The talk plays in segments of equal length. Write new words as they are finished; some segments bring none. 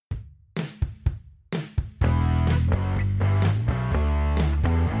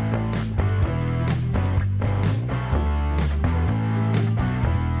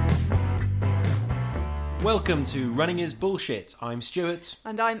Welcome to Running is Bullshit. I'm Stuart.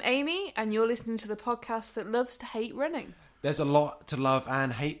 And I'm Amy, and you're listening to the podcast that loves to hate running. There's a lot to love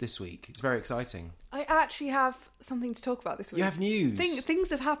and hate this week. It's very exciting. I actually have something to talk about this week. You have news.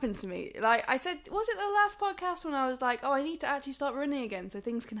 Things have happened to me. Like I said, was it the last podcast when I was like, oh, I need to actually start running again so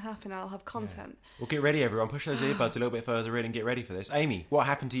things can happen and I'll have content. Yeah. Well, get ready, everyone. Push those earbuds a little bit further in and get ready for this. Amy, what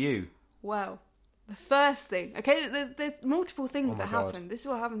happened to you? Well, the first thing... Okay, there's multiple things that God. happen. This is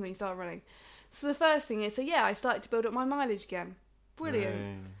what happens when you start running. So the first thing is, I started to build up my mileage again. Brilliant.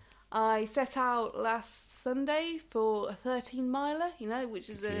 Yay. I set out last Sunday for a 13-miler, which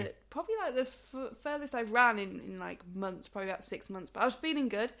is probably like the furthest I've ran in like months, probably about 6 months. But I was feeling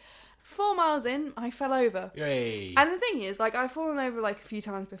good. 4 miles in, I fell over. Yay. And the thing is, like, I've fallen over like a few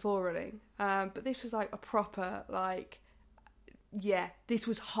times before running, but this was like a proper this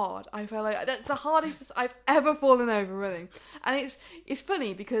was hard. I felt like that's the hardest I've ever fallen over running. And it's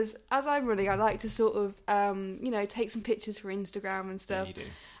funny because as I'm running, I like to sort of, take some pictures for Instagram and stuff. Yeah, you do.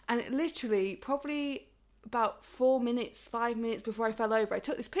 And it literally, probably about 5 minutes before I fell over, I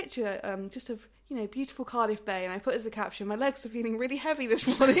took this picture just of, beautiful Cardiff Bay, and I put as the caption, my legs are feeling really heavy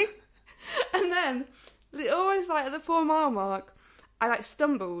this morning. And then, always like at the 4 mile mark, I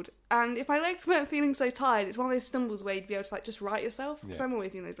stumbled, and if my legs weren't feeling so tired, it's one of those stumbles where you'd be able to just right yourself, because I'm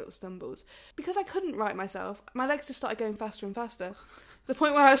always doing those little stumbles. Because I couldn't right myself, my legs just started going faster and faster, to the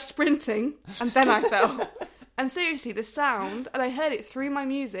point where I was sprinting, and then I fell. And seriously, the sound, and I heard it through my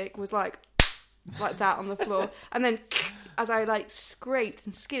music, was like that on the floor, and then as I scraped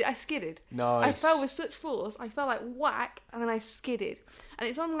and skidded, I skidded. Nice. I fell with such force, I fell like whack, and then I skidded, and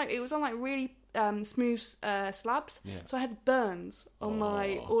it was on really smooth slabs, so I had burns on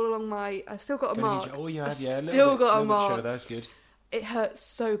all along my. I've still got a mark. You had, a still got a mark. Show, that's good. It hurt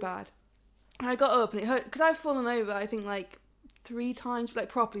so bad, and I got up, and it hurt because I've fallen over. I think 3 times,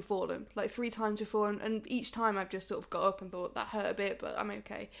 properly fallen, 3 times before, and each time I've just sort of got up and thought that hurt a bit, but I'm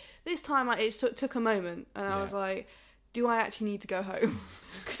okay. This time it took a moment, and I was like, do I actually need to go home?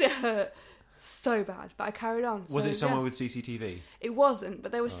 Because it hurt so bad, but I carried on. Was it somewhere with CCTV? It wasn't,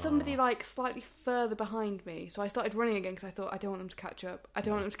 but there was somebody slightly further behind me, so I started running again because I thought I don't want them to catch up. I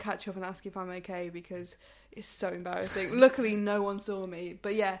don't want them to catch up and ask if I'm okay because it's so embarrassing. Luckily, no one saw me,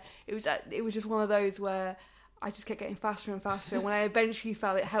 but it was just one of those where I just kept getting faster and faster. And when I eventually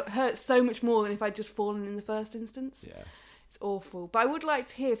fell, it hurt so much more than if I'd just fallen in the first instance. Yeah. It's awful. But I would like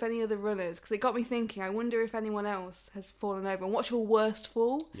to hear if any other runners, because it got me thinking, I wonder if anyone else has fallen over. And what's your worst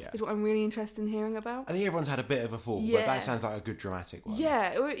fall is what I'm really interested in hearing about. I think everyone's had a bit of a fall, but that sounds like a good dramatic one.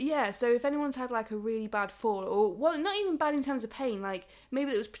 Yeah. So if anyone's had a really bad fall, or not even bad in terms of pain,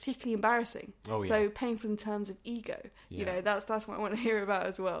 maybe it was particularly embarrassing. Oh, yeah. So painful in terms of ego. Yeah. That's what I want to hear about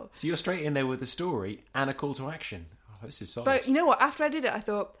as well. So you're straight in there with the story and a call to action. This is solid. But you know what? After I did it, I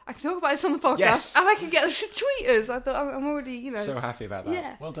thought I can talk about this on the podcast, and I can get them to tweet us. I thought I'm already, so happy about that.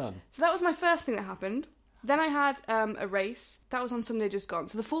 Yeah. Well done. So that was my first thing that happened. Then I had a race that was on Sunday just gone.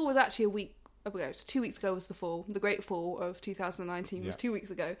 So the fall was actually a week ago. So 2 weeks ago was the fall. The great fall of 2019 was 2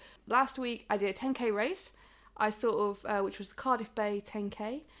 weeks ago. Last week I did a 10k race. I which was the Cardiff Bay 10k.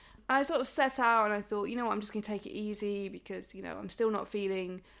 And I sort of set out and I thought, I'm just going to take it easy because I'm still not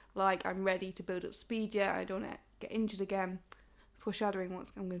feeling like I'm ready to build up speed yet. I don't want to get injured again, foreshadowing what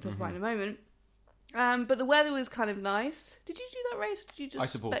I'm going to talk about in a moment. But the weather was kind of nice. Did you do that race? Or did you just I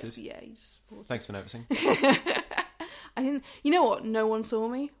supported. You just supported. Thanks for noticing. I didn't. You know what? No one saw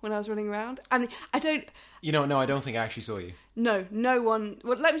me when I was running around, and I don't. No, I don't think I actually saw you. No one.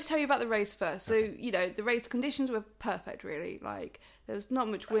 Well, let me just tell you about the race first. So the race conditions were perfect. Really, there was not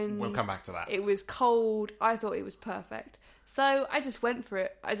much wind. We'll come back to that. It was cold. I thought it was perfect. So I just went for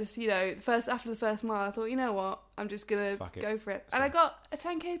it. I just, after the first mile, I thought, you know what? I'm just going to go for it. And I got a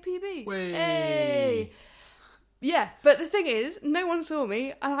 10k PB. Whee! Hey! Yeah, but the thing is, no one saw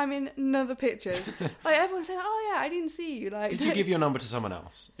me, and I'm in none of the pictures. Everyone said, oh yeah, I didn't see you. Did you give your number to someone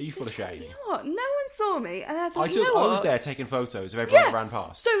else? Are you full of shame? You know what? No one saw me, and I thought, I was there taking photos of everyone that ran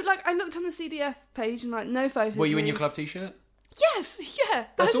past. So, I looked on the CDF page, and, no photos. Were you in your club t-shirt? Yes, yeah.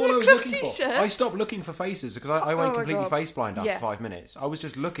 That's all I was looking for. I stopped looking for faces because I went completely face blind after 5 minutes. I was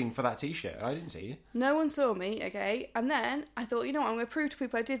just looking for that t-shirt and I didn't see you. No one saw me, okay? And then I thought, I'm going to prove to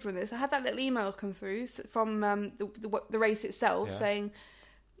people I did run this. I had that little email come through from the race itself saying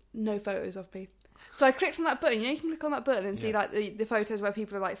no photos of me. So I clicked on that button. You can click on that button and see the photos where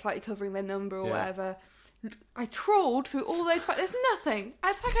people are slightly covering their number or whatever. I trawled through all those photos. There's nothing.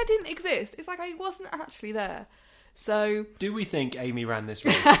 It's like I didn't exist. It's like I wasn't actually there. So, do we think Amy ran this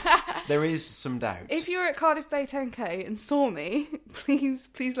race? There is some doubt. If you're at Cardiff Bay 10k and saw me, please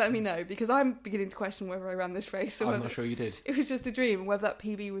let me know, because I'm beginning to question whether I ran this race. Or I'm not sure you did. It was just a dream, and whether that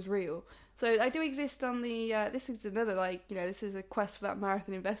PB was real. So I do exist on the. This is another this is a quest for that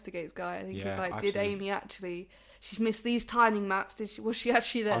Marathon Investigates guy. I think he's like, absolutely. Did Amy actually? She's missed these timing maps. Was she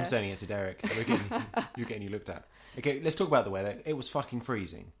actually there? I'm sending it to Derek. You're getting you looked at. Okay, let's talk about the weather. It was fucking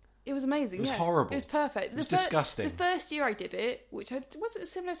freezing. It was amazing. It was horrible. It was perfect. It was disgusting. The first year I did it, was it a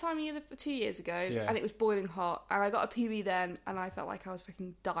similar time of year 2 years ago, and it was boiling hot, and I got a PB then, and I felt like I was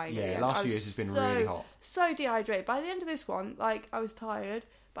freaking dying. Yeah, last few years has been really hot. So dehydrated. By the end of this one, I was tired,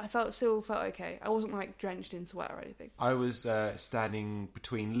 but I still felt okay. I wasn't drenched in sweat or anything. I was standing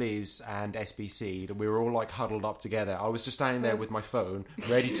between Liz and SBC, and we were all huddled up together. I was just standing there with my phone,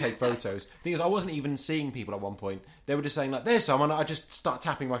 ready to take photos. The thing is, I wasn't even seeing people at one point. They were just saying there's someone. I just start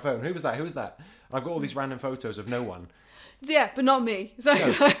tapping my phone. Who was that? And I've got all these random photos of no one. Yeah, but not me. So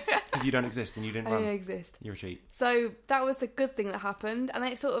because you don't exist and you didn't run. I don't exist. You're a cheat. So that was the good thing that happened, and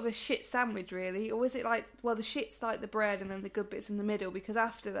then it's sort of a shit sandwich, really. Or was it the shit's the bread and then the good bits in the middle? Because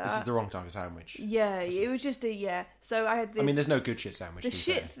after that, this is the wrong type of sandwich. Yeah, it was just So I had. There's no good shit sandwich.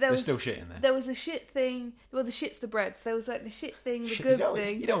 There's still shit in there. There was a shit thing. Well, the shit's the bread. So there was the shit thing, the good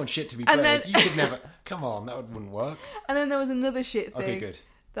thing. You don't want shit to be bread. You could never. Come on, that wouldn't work. And then there was another shit thing. Okay, good.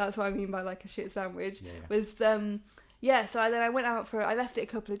 That's what I mean by a shit sandwich. Yeah. Was so I went out I left it a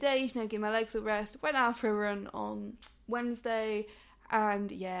couple of days, give my legs a rest, went out for a run on Wednesday,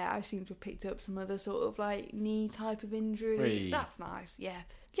 and I seem to have picked up some other sort of knee type of injury. Really? That's nice, yeah,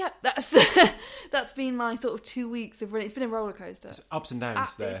 that's that's been my sort of 2 weeks of running. It's been a roller coaster. It's ups and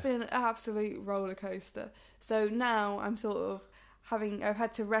downs there. It's been an absolute roller coaster. So now I'm sort of I've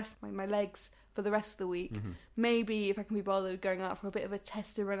had to rest my legs for the rest of the week. Mm-hmm. Maybe if I can be bothered going out for a bit of a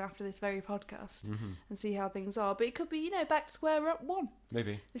tester run after this very podcast and see how things are. But it could be, back to square one.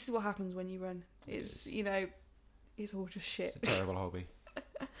 Maybe. This is what happens when you run. It's all just shit. It's a terrible hobby.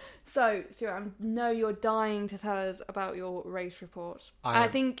 So, Stuart, I know you're dying to tell us about your race report. I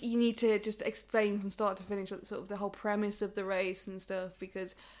think you need to just explain from start to finish sort of the whole premise of the race and stuff,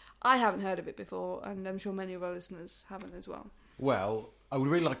 because I haven't heard of it before, and I'm sure many of our listeners haven't as well. Well, I would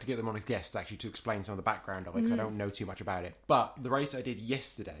really like to get them on as guests, actually, to explain some of the background of it, because I don't know too much about it. But the race I did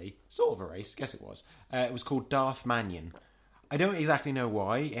yesterday, sort of a race, guess it was called Darth Mannion. I don't exactly know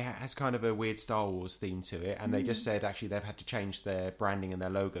why. It has kind of a weird Star Wars theme to it, and they just said, actually, they've had to change their branding and their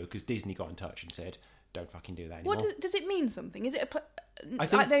logo, because Disney got in touch and said, don't fucking do that anymore. What does it mean something? Is it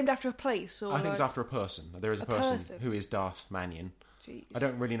named after a place? Or I think it's after a person. There is a person who is Darth Mannion. Jeez. I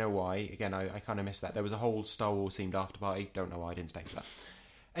don't really know why. Again, I kind of missed that. There was a whole Star Wars themed after party. Don't know why I didn't stay for that.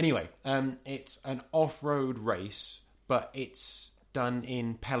 Anyway, it's an off-road race, but it's done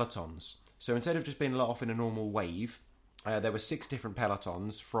in pelotons. So instead of just being let off in a normal wave, there were 6 different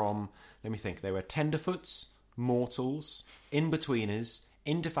pelotons from, let me think, there were tenderfoots, mortals, in-betweeners,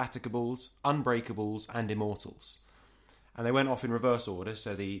 indefatigables, unbreakables, and immortals. And they went off in reverse order.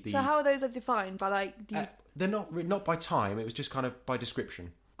 So So how are those defined? By they're not by time. It was just kind of by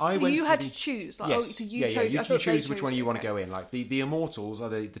description. So you had to choose. Yes. You choose which one you want to go in. The immortals are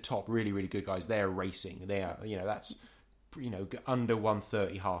the top really, really good guys. They're racing. They are, that's, under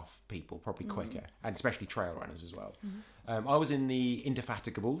 1:30 half people, probably quicker, and especially trail runners as well. I was in the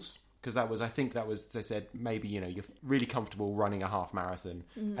indefatigables, because they said maybe, you're really comfortable running a half marathon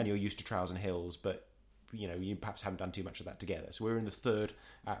and you're used to trails and hills, but you perhaps haven't done too much of that together. So we're in the 3rd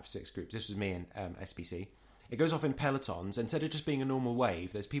out of 6 groups. This was me and SPC. It goes off in pelotons. Instead of just being a normal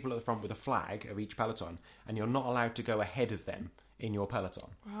wave, there's people at the front with a flag of each peloton, and you're not allowed to go ahead of them in your peloton.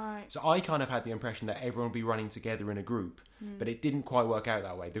 Right. So I kind of had the impression that everyone would be running together in a group, but it didn't quite work out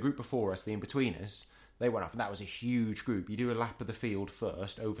that way. The group before us, the in-betweeners, they went off, and that was a huge group. You do a lap of the field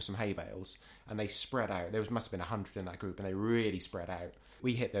first over some hay bales, and they spread out. There must have been 100 in that group, and they really spread out.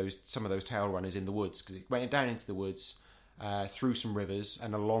 We hit some of those tail runners in the woods, because it went down into the woods, through some rivers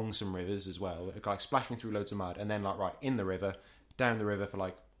and along some rivers as well, splashing through loads of mud, and then in the river, down the river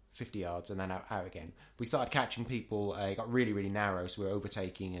for 50 yards, and then out again. We started catching people. It got really, really narrow, so we were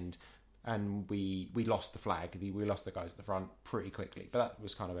overtaking, and we lost the flag. We lost the guys at the front pretty quickly, but that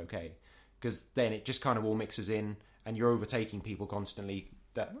was kind of okay, because then it just kind of all mixes in, and you're overtaking people constantly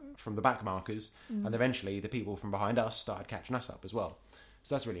from the back markers, and eventually the people from behind us started catching us up as well.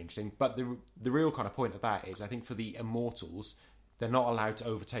 So that's really interesting. But the real kind of point of that is, I think for the immortals, they're not allowed to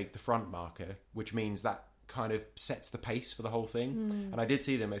overtake the front marker, which means that kind of sets the pace for the whole thing. And I did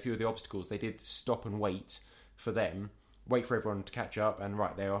see them at a few of the obstacles. They did stop and wait for everyone to catch up, and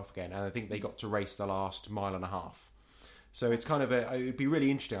they're off again. And I think they got to race the last 1.5 miles. So it's kind of it would be really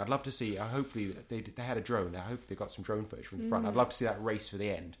interesting. I'd love to see, hopefully they had a drone. I hope they got some drone footage from the front. I'd love to see that race for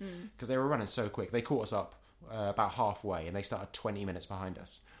the end, because they were running so quick. They caught us up about halfway, and they started 20 minutes behind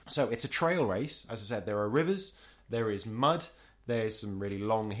us. So it's a trail race. As I said, there are rivers, there is mud, There's some really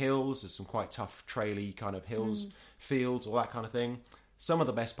long hills. There's some quite tough, traily kind of hills, fields, all that kind of thing. Some of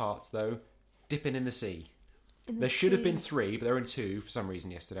the best parts, though, dipping in the sea. There should have been 3, but there were only 2 for some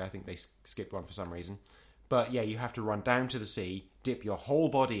reason yesterday. I think they skipped one for some reason. But yeah, you have to run down to the sea, dip your whole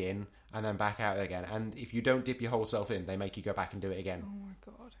body in, and then back out again. And if you don't dip your whole self in, they make you go back and do it again. Oh my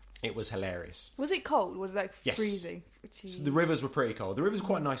god. It was hilarious. Was it cold? Was it like Yes. freezing? So the rivers were pretty cold. The rivers were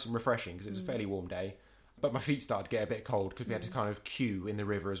quite nice and refreshing because it was a fairly warm day. But my feet started to get a bit cold because we had to kind of queue in the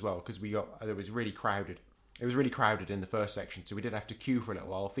river as well because it was really crowded. It was really crowded in the first section, so we did have to queue for a little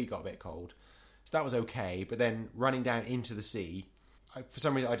while. Feet got a bit cold. So that was okay. But then running down into the sea, for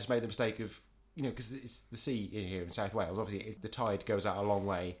some reason I just made the mistake of, because it's the sea in here in South Wales, obviously the tide goes out a long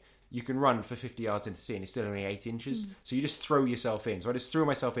way. You can run for 50 yards into the sea and it's still only 8 inches. So you just throw yourself in. So I just threw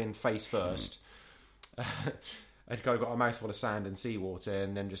myself in face first. I'd kind of got a mouthful of sand and seawater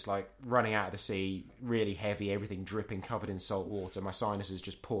and then just like running out of the sea, really heavy, everything dripping, covered in salt water. My sinuses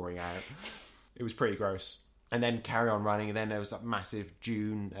just pouring out. It was pretty gross. And then carry on running. And then there was that massive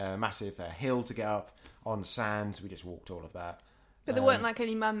dune, massive hill to get up on sand. So we just walked all of that. But there weren't like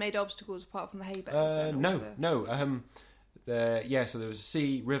any man-made obstacles apart from the hay bales? No. So there was a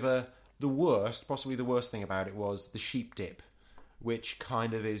sea, river. Possibly the worst thing about it was the sheep dip, which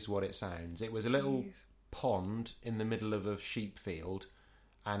kind of is what it sounds. It was a little pond in the middle of a sheep field,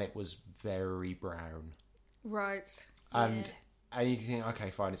 and it was very brown. Right. And you think,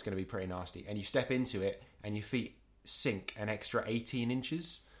 okay, fine, it's going to be pretty nasty. And you step into it, and your feet sink an extra 18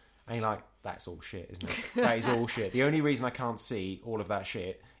 inches. And you're like, that's all shit, isn't it? That is all shit. The only reason I can't see all of that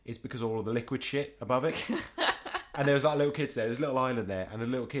shit is because of all of the liquid shit above it. And there was like little kids there. There's a little island there. And the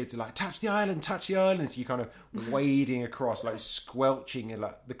little kids are like, touch the island. So you're kind of wading across, like squelching. And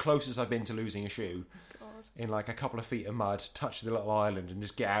like the closest I've been to losing a shoe. God. In like a couple of feet of mud, touch the little island and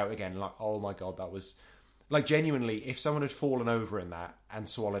just get out again. Like, oh my God, that was... Like, genuinely, if someone had fallen over in that and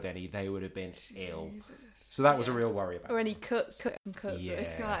swallowed any, they would have been ill. So that was a real worry about Or any cuts. Yeah.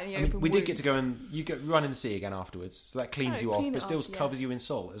 Like any I mean, we did wounds. get to go and run in the sea again afterwards, so that cleans you off, clean but it still off, covers you in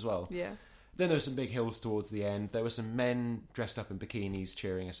salt as well. Yeah. Then there were some big hills towards the end. There were some men dressed up in bikinis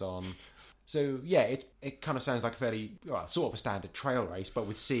cheering us on. So yeah, it kind of sounds like a fairly sort of a standard trail race, but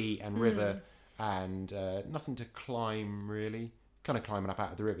with sea and river and nothing to climb really. Kind of climbing up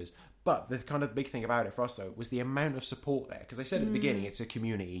out of the rivers. But the kind of big thing about it for us though was the amount of support there, because they said at the beginning it's a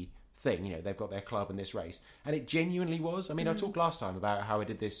community thing. They've got their club in this race, and it genuinely was. I mean, I talked last time about how I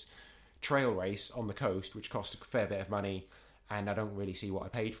did this trail race on the coast, which cost a fair bit of money, and I don't really see what I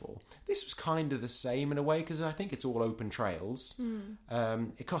paid for. This was kind of the same in a way, because I think it's all open trails.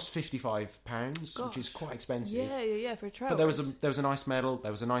 It cost £55, which is quite expensive. Yeah, for a trail. But there was a nice medal,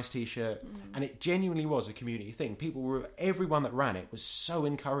 there was a nice T-shirt, and it genuinely was a community thing. Everyone that ran it was so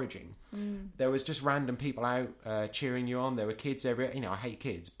encouraging. There was just random people out cheering you on. There were kids everywhere. I hate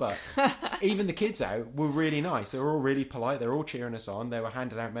kids, but even the kids out were really nice. They were all really polite. They were all cheering us on. They were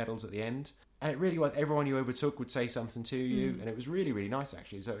handing out medals at the end. And it really was, everyone you overtook would say something to you, and it was really, really nice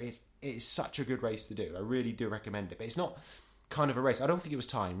actually. So it's such a good race to do. I really do recommend it. But it's not kind of a race. I don't think it was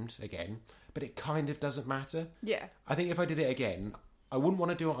timed again, but it kind of doesn't matter. Yeah. I think if I did it again, I wouldn't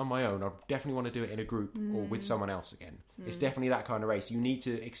want to do it on my own. I'd definitely want to do it in a group or with someone else again. It's definitely that kind of race. You need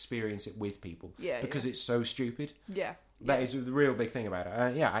to experience it with people because it's so stupid. Yeah. That is the real big thing about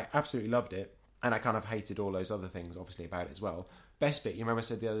it. I absolutely loved it. And I kind of hated all those other things, obviously, about it as well. Best bit, you remember I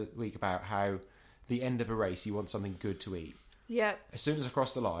said the other week about how the end of a race, you want something good to eat. Yeah. As soon as I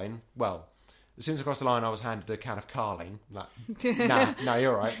crossed the line, I was handed a can of Carling. Like, nah,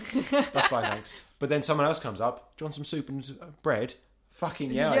 you're all right. That's fine, thanks. But then someone else comes up, do you want some soup and bread?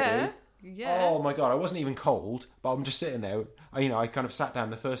 Fucking I do. Yeah. Oh my God, I wasn't even cold, but I'm just sitting there. I kind of sat down.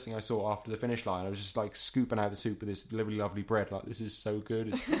 The first thing I saw after the finish line, I was just like scooping out the soup with this really lovely bread. Like, this is so good.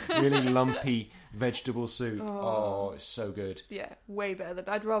 It's really lumpy vegetable soup. Oh, it's so good. Yeah, way better than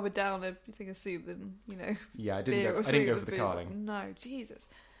I'd rather down a thing of soup than Yeah, I didn't go for the Carling. No, Jesus.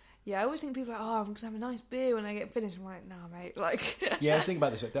 Yeah, I always think people are like, I'm going to have a nice beer when I get finished. I'm like, nah, mate. Like, yeah, let's think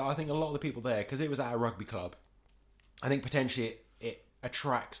about this. I think a lot of the people there, because it was at a rugby club, I think potentially it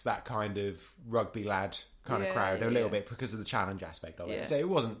attracts that kind of rugby lad kind of crowd a little bit because of the challenge aspect of it. So it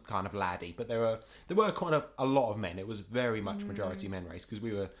wasn't kind of laddie, but there were kind of a lot of men. It was very much majority men race, because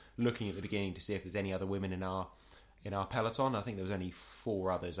we were looking at the beginning to see if there's any other women in our peloton. I think there was only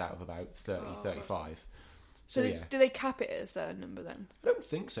 4 others out of about 35. So do they cap it at a certain number then? I don't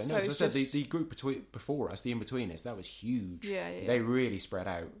think so. No, because I said the group before us, the in-betweeners, that was huge. Yeah. They really spread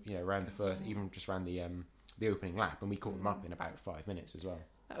out, around the first, even just around the opening lap, and we caught them up in about 5 minutes as well.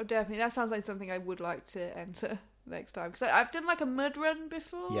 That sounds like something I would like to enter next time, because I've done like a mud run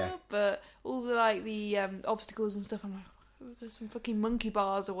before, but all the obstacles and stuff, I'm like, some fucking monkey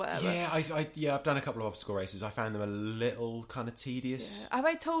bars or whatever. Yeah, I've done a couple of obstacle races. I found them a little kind of tedious. Yeah. Have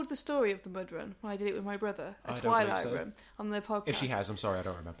I told the story of the mud run when I did it with my brother, a I don't Twilight believe so. run on the podcast? If she has, I'm sorry, I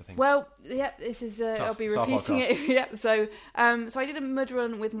don't remember things. Well, yeah, this is. I'll be It's our repeating podcast. it. Yeah. So I did a mud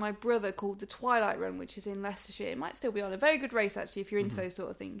run with my brother called the Twilight Run, which is in Leicestershire. It might still be on. A very good race actually, if you're into those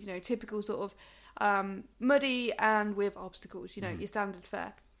sort of things. You know, typical sort of muddy and with obstacles. You know, your standard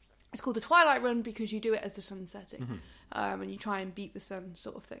fare. It's called the Twilight Run because you do it as the sun's setting, and you try and beat the sun,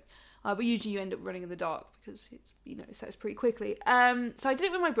 sort of thing. But usually you end up running in the dark because it's it sets pretty quickly. So I did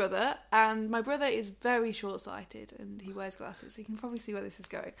it with my brother, and my brother is very short-sighted and he wears glasses, so you can probably see where this is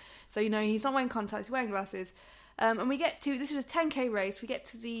going. So he's not wearing contacts, he's wearing glasses, and we get to this is a 10k race. We get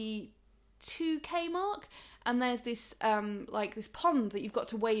to the 2k mark. And there's this this pond that you've got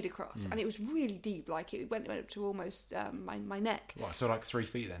to wade across, and it was really deep. Like it went up to almost my neck. What, so like 3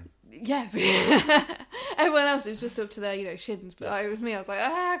 feet then? Yeah. Everyone else was just up to their shins, but it was me. I was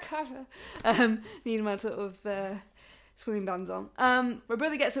like, God, needing my sort of swimming bands on. My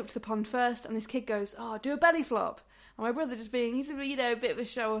brother gets up to the pond first, and this kid goes, "Oh, do a belly flop." And my brother he's a bit of a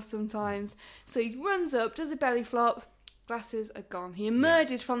show off sometimes, so he runs up, does a belly flop. Glasses are gone. He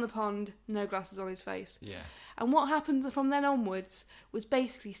emerges from the pond, no glasses on his face. Yeah. And what happened from then onwards was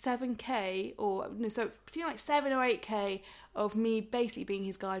basically 7k, so between like 7 or 8k of me basically being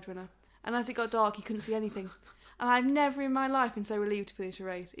his guide runner. And as it got dark, he couldn't see anything. And I've never in my life been so relieved to finish a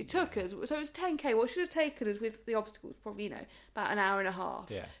race. It took us, so it was 10k. What should have taken us with the obstacles, probably, about an hour and a half.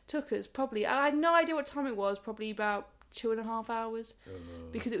 Yeah. Took us probably, I had no idea what time it was, probably about 2.5 hours,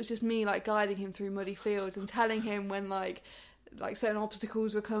 because it was just me guiding him through muddy fields and telling him when like certain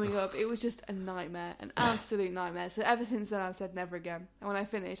obstacles were coming up. It was just a nightmare, an absolute nightmare. So ever since then I've said never again. And when I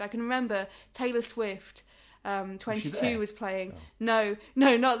finished, I can remember Taylor Swift 22 was playing. No,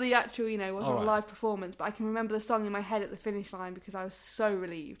 not the actual, it wasn't a live performance, but I can remember the song in my head at the finish line because I was so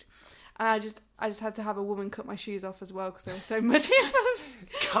relieved. And I just had to have a woman cut my shoes off as well because they were so muddy.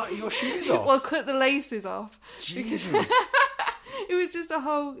 Cut your shoes off? Well, cut the laces off. Jesus. It was just a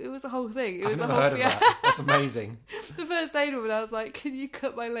whole thing. I've never heard of that. That's amazing. The first aid woman, I was like, "Can you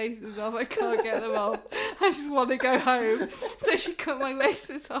cut my laces off? I can't get them off. I just want to go home." So she cut my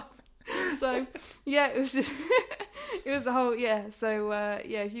laces off. So yeah, it was just it was the whole So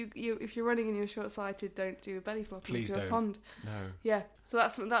if you're running and you're short-sighted, don't do a belly flop into a pond. No. Yeah. So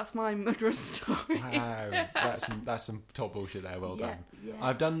that's my mud run story. Wow, that's some top bullshit there. Well done. Yeah.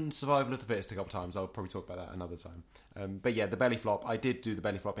 I've done Survival of the Fittest a couple of times. I'll probably talk about that another time. But yeah, the belly flop. I did do the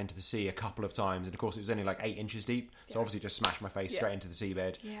belly flop into the sea a couple of times, and of course it was only like 8 inches deep. So obviously just smashed my face straight into the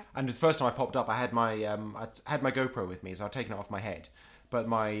seabed. Yeah. And the first time I popped up, I had my GoPro with me, so I'd taken it off my head. But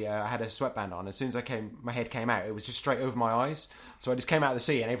I had a sweatband on. As soon as my head came out, it was just straight over my eyes. So I just came out of the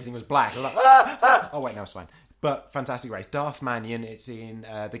sea and everything was black. I was like, ah! Oh wait, no, it's fine. But fantastic race. Darth Mannion. It's in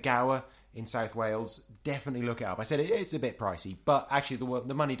the Gower in South Wales. Definitely look it up. I said it's a bit pricey, but actually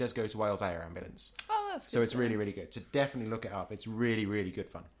the money does go to Wales Air Ambulance. Oh, that's good. So it's really, really good. So definitely look it up. It's really, really good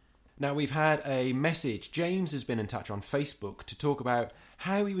fun. Now, we've had a message. James has been in touch on Facebook to talk about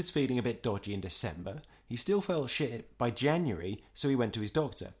how he was feeling a bit dodgy in December. He still felt shit by January, so he went to his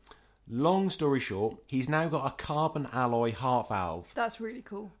doctor. Long story short, he's now got a carbon alloy heart valve. That's really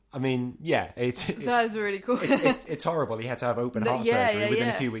cool. I mean, yeah, that's really cool. It's horrible. He had to have open heart surgery within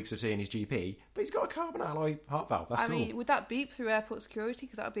a few weeks of seeing his GP, but he's got a carbon alloy heart valve. That's cool. I mean, would that beep through airport security?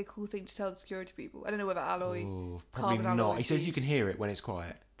 Because that would be a cool thing to tell the security people. I don't know whether alloy. Probably carbon not. alloy He says you can hear it when it's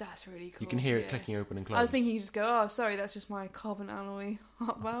quiet. That's really cool. You can hear it clicking open and closed. I was thinking you just go, "Oh, sorry, that's just my carbon alloy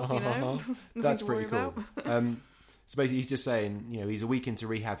heart valve." That's pretty cool. So basically, he's just saying, he's a week into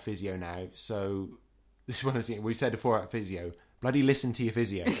rehab physio now. So this is one of the things we've said before at physio. Bloody listen to your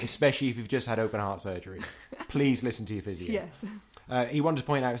physio, especially if you've just had open heart surgery. Please listen to your physio. Yes. He wanted to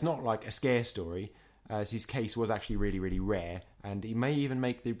point out it's not like a scare story, as his case was actually really, really rare, and he may even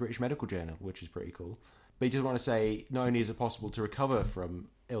make the British Medical Journal, which is pretty cool. But he just want to say, not only is it possible to recover from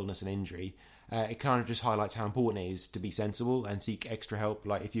illness and injury, it kind of just highlights how important it is to be sensible and seek extra help.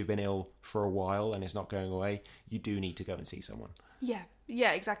 Like if you've been ill for a while and it's not going away, you do need to go and see someone. Yeah,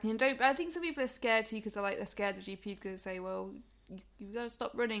 exactly. And I think some people are scared too because they're scared the GP's going to say, well, you've got to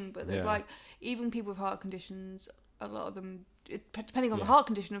stop running. But there's even people with heart conditions, a lot of them, depending on the heart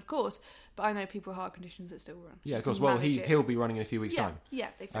condition, of course. But I know people with heart conditions that still run. Yeah, of course. Well, he'll be running in a few weeks' time. Yeah,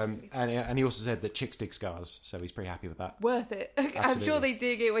 exactly. And he also said that chicks dig scars, so he's pretty happy with that. Worth it. I'm sure they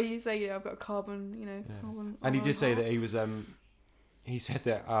dig it when you say, I've got carbon, carbon. And he did say that he was. He said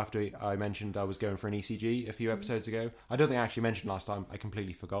that after I mentioned I was going for an ECG a few episodes ago. I don't think I actually mentioned last time. I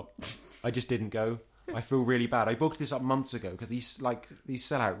completely forgot. I just didn't go. I feel really bad. I booked this up months ago because these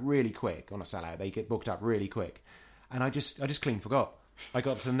sell out really quick. Or not sell out, they get booked up really quick. And I just clean forgot. I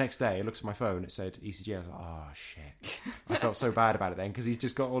got to the next day, I looked at my phone, it said ECG. I was like, oh, shit. I felt so bad about it then, because he's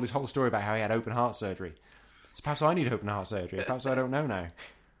just got all this whole story about how he had open heart surgery. So perhaps I need open heart surgery. Perhaps I don't know now.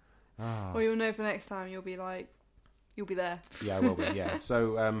 Oh. Well, you'll know for next time. You'll be there. Yeah, I will be, yeah.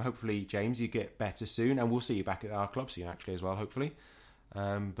 So hopefully, James, you get better soon, and we'll see you back at our club soon, actually, as well, hopefully.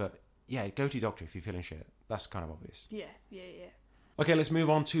 But yeah, go to your doctor if you're feeling shit. That's kind of obvious. Yeah. Okay, let's move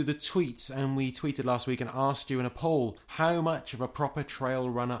on to the tweets. And we tweeted last week and asked you in a poll, how much of a proper trail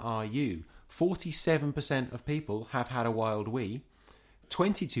runner are you? 47% of people have had a wild wee.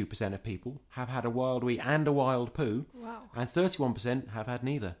 22% of people have had a wild wee and a wild poo. Wow. And 31% have had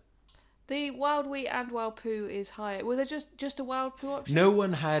neither. The wild wee and wild poo is higher. Was there just a wild poo option? No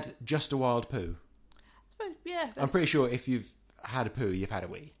one had just a wild poo. I suppose, yeah. I'm pretty sure if you've had a poo, you've had a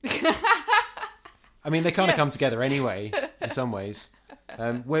wee. I mean, they kind of come together anyway, in some ways.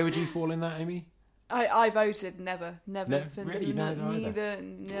 Where would you fall in that, Amy? I voted never. No, really? Neither.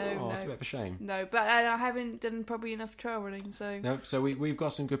 No. Oh, it's a bit of a shame. No, but I haven't done probably enough trail running, so... No, so we've got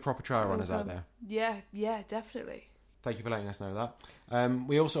some good proper trail runners out there. Yeah, definitely. Thank you for letting us know that.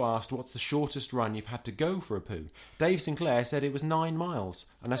 We also asked, what's the shortest run you've had to go for a poo? Dave Sinclair said it was 9 miles,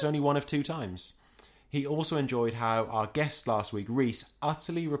 and that's only one of 2 times. He also enjoyed how our guest last week, Reese,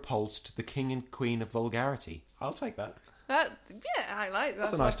 utterly repulsed the king and queen of vulgarity. I'll take that. Yeah, I like that.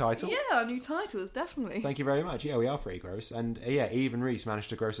 That's a nice title. Yeah, our new titles, definitely. Thank you very much. Yeah, we are pretty gross. And yeah, even Reese managed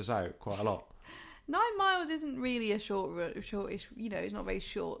to gross us out quite a lot. 9 miles isn't really a shortish, it's not very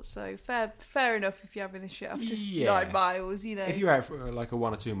short, so fair enough if you're having a shit after 9 miles, If you're out for like a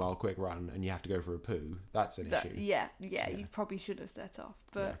 1 or 2 mile quick run and you have to go for a poo, that's an issue. Yeah, you probably should have set off,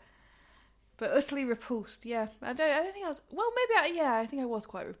 but utterly repulsed. Yeah, I don't think I was. Well, maybe I think I was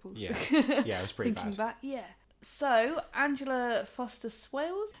quite repulsed. Yeah, it was pretty Thinking bad. back, yeah. So, Angela Foster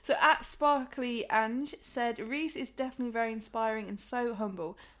Swales. So, at Sparkly Ange said, Reese is definitely very inspiring and so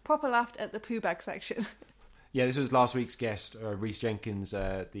humble. Proper laughed at the poo bag section. Yeah, this was last week's guest, Reese Jenkins,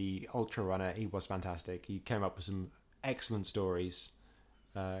 the ultra runner. He was fantastic. He came up with some excellent stories,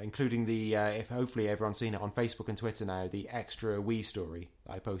 including the, if hopefully everyone's seen it on Facebook and Twitter now, the extra wee story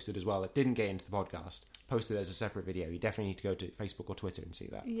that I posted as well. It didn't get into the podcast. Posted as a separate video. You definitely need to go to Facebook or Twitter and see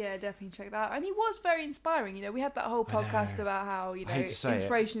that. Yeah, definitely check that out. And he was very inspiring. We had that whole podcast about how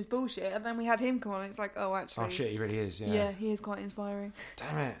inspiration is bullshit, and then we had him come on. And it's like, oh, actually, oh shit, he really is. Yeah, he is quite inspiring.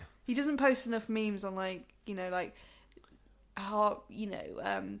 Damn it. He doesn't post enough memes on how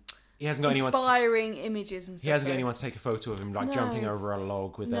he hasn't got inspiring images and stuff. He hasn't got anyone to take a photo of him jumping over a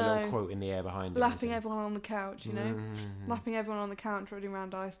log with a little quote in the air behind him. Lapping everyone on the couch, lapping everyone on the couch running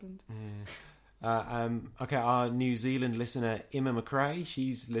around Iceland. Okay, our New Zealand listener Emma McRae,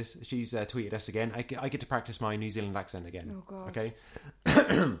 she's tweeted us again. I get to practice my New Zealand accent again. Oh god.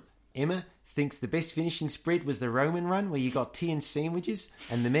 Okay. Emma thinks the best finishing spread was the Roman run, where you got tea and sandwiches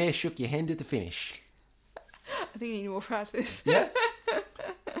and the mayor shook your hand at the finish. I think you need more practice. Yeah.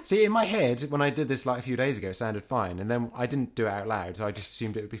 See, in my head, when I did this a few days ago, it sounded fine, and then I didn't do it out loud, so I just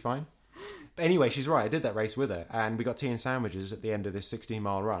assumed it would be fine. But anyway, she's right. I did that race with her, and we got tea and sandwiches at the end of this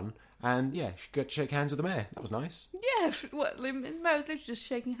 16-mile run. And yeah, she got to shake hands with the mayor. That was nice. Yeah, what? The mayor was literally just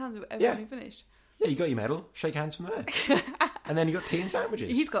shaking hands with everyone who finished. Yeah, you got your medal. Shake hands from the mayor. And then you got tea and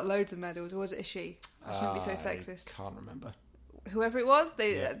sandwiches. He's got loads of medals, or was it a she? I shouldn't be so sexist. I can't remember. Whoever it was,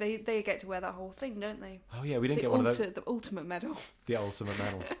 they get to wear that whole thing, don't they? Oh yeah, we didn't get one of those. The ultimate medal. The ultimate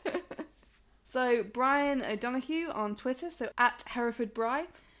medal. So Brian O'Donoghue on Twitter, so at Hereford Bry,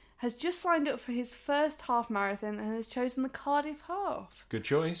 has just signed up for his first half marathon and has chosen the Cardiff half. Good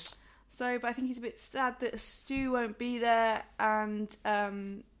choice. So, but I think he's a bit sad that Stu won't be there and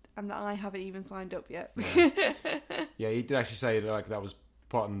that I haven't even signed up yet. Yeah, he did actually say that was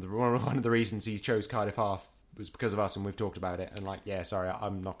one of the reasons he chose Cardiff half was because of us, and we've talked about it. And sorry,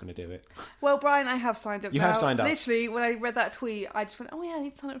 I'm not going to do it. Well, Brian, I have signed up. You have signed up. Literally, when I read that tweet, I just went, "Oh yeah, I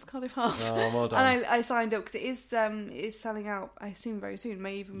need to sign up for Cardiff half." Oh, well done. And I signed up because it is selling out. I assume very soon.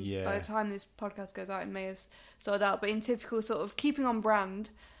 May even by the time this podcast goes out, it may have sold out. But in typical sort of keeping on brand,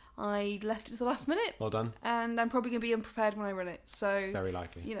 I left it to the last minute. Well done. And I'm probably going to be unprepared when I run it. So very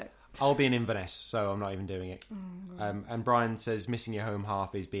likely. I'll be in Inverness, so I'm not even doing it. And Brian says missing your home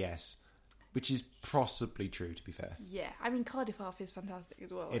half is BS, which is possibly true, to be fair. Yeah, I mean Cardiff half is fantastic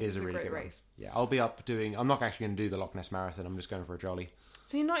as well. It is a really great good race. One. Yeah, I'll be up doing. I'm not actually going to do the Loch Ness Marathon. I'm just going for a jolly.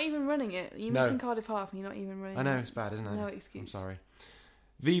 So you're not even running it. You're missing Cardiff half, and you're not even running. I know it's bad, isn't it? No excuse. I'm sorry.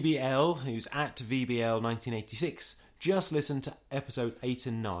 VBL, who's at VBL 1986, just listened to episode 8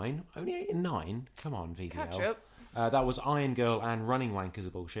 and 9. Only 8 and 9. Come on, VBL. Catch up. That was Iron Girl and Running Wankers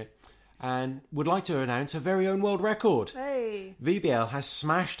are bullshit. and would like to announce her very own world record. Hey. VBL has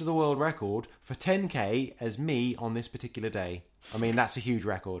smashed the world record for 10k as me on this particular day. I mean, that's a huge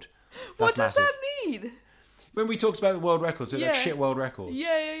record. What That's does massive. that mean? When we talked about the world records, they're like Yeah. shit world records.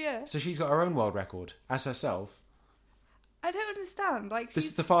 Yeah. So she's got her own world record as herself. I don't understand. Like, This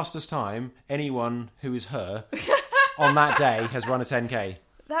she's... is the fastest time anyone who is her on that day has run a 10k.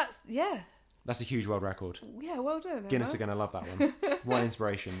 Yeah, That's a huge world record. well done. Guinness Emma. are going to love that one. What an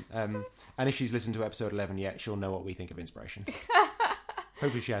inspiration. And if she's listened to episode 11 yet, she'll know what we think of inspiration.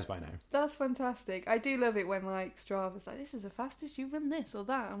 Hopefully she has by now. That's fantastic. I do love it when, like, Strava's like, this is the fastest you've run this or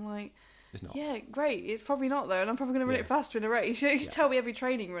that. I'm like, It's not. yeah, great. It's probably not, though, and I'm probably going to run Yeah. it faster in a race. You tell me every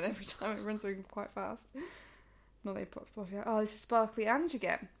training run every time it runs something quite fast. Not they put oh, this is Sparkly Ange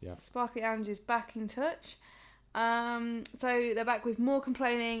again. Yeah. Sparkly Ange is back in touch. So they're back with more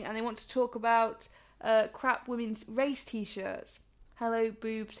complaining, and they want to talk about crap women's race t-shirts. Hello,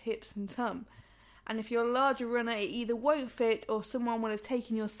 boobs, hips, and tum. And if you're a larger runner, it either won't fit or someone will have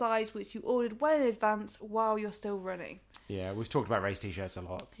taken your size, which you ordered well in advance while you're still running. Yeah, we've talked about race t-shirts a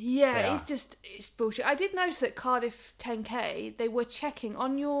lot. Yeah, it's bullshit. I did notice at Cardiff 10K, they were checking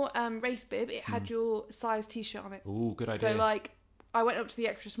on your race bib, it had your size t-shirt on it. Ooh, good idea. So, like, I went up to the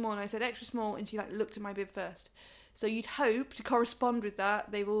extra small and I said extra small, and she, like, looked at my bib first. So you'd hope to correspond with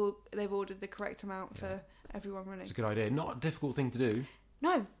that, they've ordered the correct amount for everyone running. It's a good idea. Not a difficult thing to do.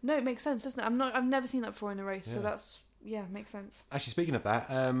 No, it makes sense, doesn't it? I've never seen that before in a race, so Yeah. that's, makes sense. Actually, speaking of that,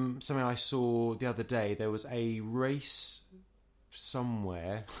 something I saw the other day, there was a race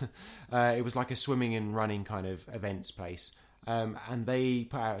somewhere. It was like a swimming and running kind of events place. And they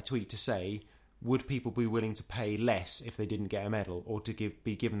put out a tweet to say, would people be willing to pay less if they didn't get a medal, or to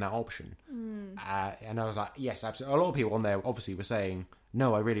be given that option? And I was like, yes, absolutely. A lot of people on there obviously were saying,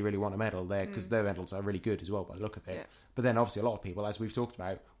 no, I really, really want a medal there, because their medals are really good as well by the look of it. Yeah. But then obviously a lot of people, as we've talked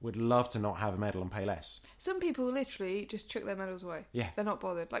about, would love to not have a medal and pay less. Some people literally just chuck their medals away. Yeah. They're not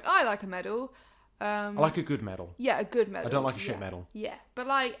bothered. Like, I like a medal. I like a good medal. Yeah, a good medal. I don't like a shit medal. Yeah, but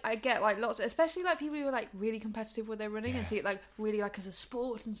like I get like lots, especially like people who are like really competitive with their running and see it like really like as a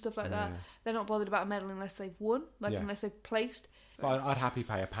sport and stuff like that. They're not bothered about a medal unless they've won, like unless they've placed. But I'd happily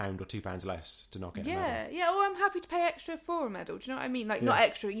pay £1 or £2 less to not get a medal. Yeah, or I'm happy to pay extra for a medal. Do you know what I mean? Like not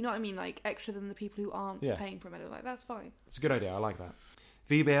extra, you know what I mean? Like extra than the people who aren't paying for a medal. Like that's fine. It's a good idea. I like that.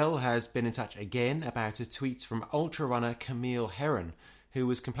 VBL has been in touch again about a tweet from ultra runner Camille Heron, who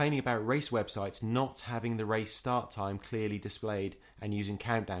was complaining about race websites not having the race start time clearly displayed and using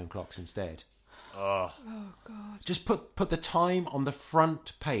countdown clocks instead. Oh God! Just put the time on the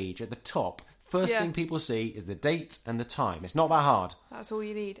front page at the top. First thing people see is the date and the time. It's not that hard. That's all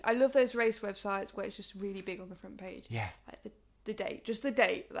you need. I love those race websites where it's just really big on the front page. Yeah. Like the date, just the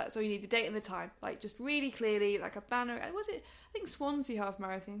date. That's all you need. The date and the time, like just really clearly, like a banner. And was it? I think Swansea Half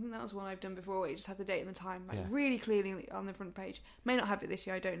Marathon. I think that was one I've done before. Where you just had the date and the time, like really clearly on the front page. May not have it this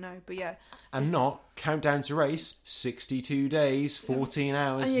year. I don't know, but yeah. And not countdown to race. 62 days, 14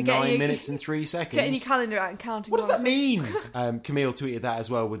 hours, And you're 9 minutes and 3 seconds. Getting your calendar out and counting. What does that miles. mean? Camille tweeted that as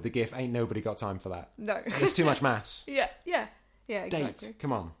well with the gif. Ain't nobody got time for that. No. There's too much maths. Yeah, exactly. Date.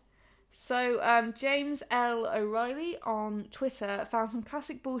 Come on. So, James L. O'Reilly on Twitter found some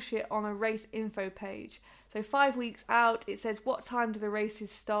classic bullshit on a race info page. So 5 weeks out, it says, what time do the races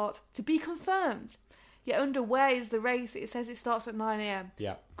start? To be confirmed. Yet under where is the race, it says it starts at 9 a.m.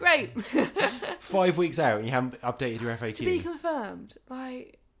 Yeah. Great. 5 weeks out and you haven't updated your FAQ. To be confirmed.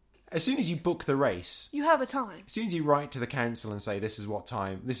 Like, As soon as you book the race, you have a time. as soon as you write to the council and say this is what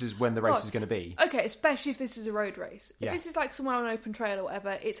time, this is when the race God. is going to be. Okay, especially if this is a road race. If Yeah. this is like somewhere on an open trail or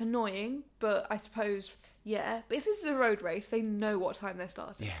whatever, it's annoying, but I suppose, yeah. But if this is a road race, they know what time they're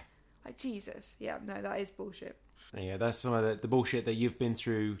starting. Yeah. Like, Jesus. Yeah, no, that is bullshit. Yeah, that's some of the bullshit that you've been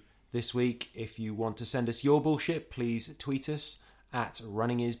through this week. If you want to send us your bullshit, please tweet us at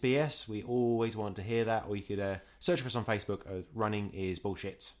runningisbs. We always want to hear that. Or you could search for us on Facebook as Running Is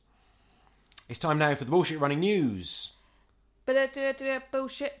Bullshit. It's time now for the bullshit running news.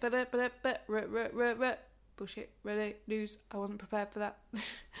 Bullshit. Bullshit. Ready? News. I wasn't prepared for that.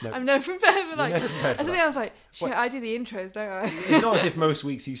 No. I'm never prepared for that. You're never prepared for Suddenly that. I was like, shit, What? I do the intros, don't I? It's not as if most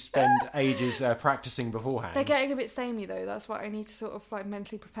weeks you spend ages practicing beforehand. They're getting a bit samey though. That's why I need to sort of like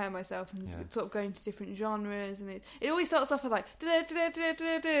mentally prepare myself and sort of go into different genres. And it always starts off with like like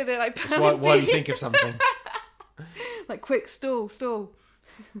It's why you think of something. like quick stall.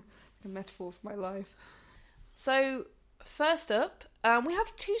 A metaphor for my life. So first up, we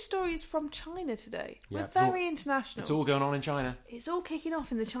have 2 stories from China today. Yeah, We're it's all- very international. It's all going on in China. It's all kicking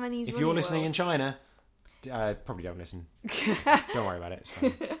off in the Chinese. If running you're listening world. in China, probably don't listen. Don't worry about it. It's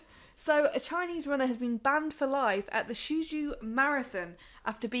fine. So, a Chinese runner has been banned for life at the Suzhou Marathon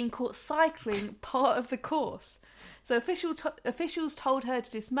after being caught cycling part of the course. So, officials told her to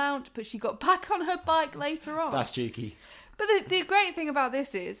dismount, but she got back on her bike later on. That's cheeky. But the great thing about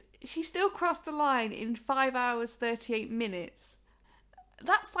this is she still crossed the line in 5 hours 38 minutes.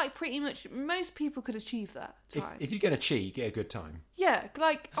 That's like pretty much most people could achieve that time. If you're going to cheat, get a good time. Yeah,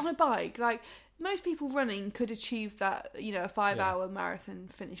 like on a bike, like most people running could achieve that, you know, a 5 hour marathon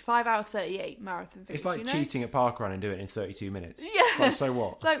finish, 5 hour 38 marathon finish. It's like cheating at parkrun and doing it in 32 minutes. Yeah. Well, so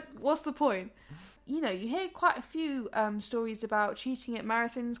what? Like, what's the point? You know, you hear quite a few stories about cheating at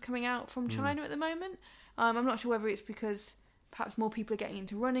marathons coming out from China at the moment. I'm not sure whether it's because perhaps more people are getting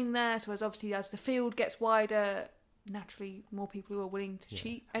into running there, so as obviously as the field gets wider, naturally more people who are willing to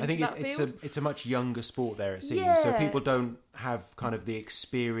cheat enter I think that field. it's a much younger sport there, it seems. Yeah. So people don't have kind of the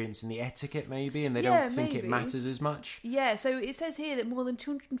experience and the etiquette maybe, and they don't think it matters as much. Yeah, so it says here that more than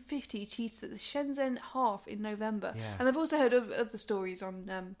 250 cheated at the Shenzhen Half in November. Yeah. And I've also heard of other stories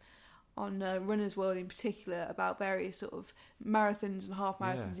on Runner's World in particular about various sort of marathons and half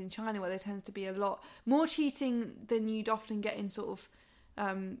marathons in China where there tends to be a lot more cheating than you'd often get in sort of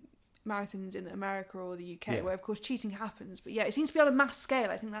marathons in America or the UK, where of course cheating happens, but it seems to be on a mass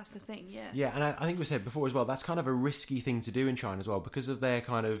scale. I think that's the thing. And I think we said before as well, that's kind of a risky thing to do in China as well, because of their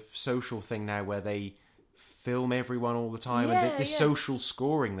kind of social thing now where they film everyone all the time, and this social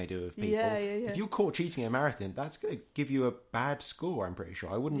scoring they do of people. If you're caught cheating at a marathon, that's going to give you a bad score, I'm pretty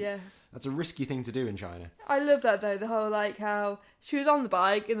sure. I wouldn't. That's a risky thing to do in China. I love that though, the whole like how she was on the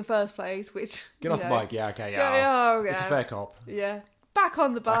bike in the first place, which get off the bike, okay, it's a fair cop. Back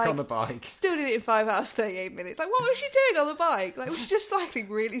on the bike. Back on the bike. Still did it in 5 hours 38 minutes. Like, what was she doing on the bike? Like, was she just cycling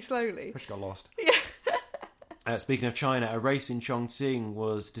really slowly? She got lost. Yeah. Speaking of China, a race in Chongqing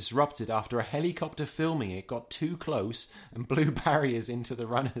was disrupted after a helicopter filming it got too close and blew barriers into the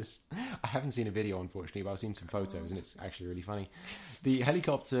runners. I haven't seen a video, unfortunately, but I've seen some photos and it's actually really funny. The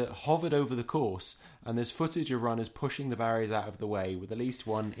helicopter hovered over the course and there's footage of runners pushing the barriers out of the way with at least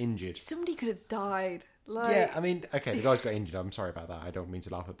one injured. Somebody could have died. Like... Yeah, I mean, okay, the guy's got injured. I'm sorry about that. I don't mean to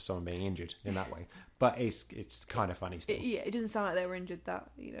laugh at someone being injured in that way, but it's kind of funny still. It doesn't sound like they were injured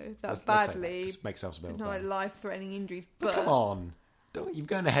that let's badly. That. Make self not like life-threatening injuries. But come on, you're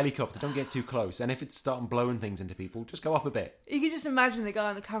going in a helicopter. Don't get too close. And if it's starting blowing things into people, just go up a bit. You can just imagine the guy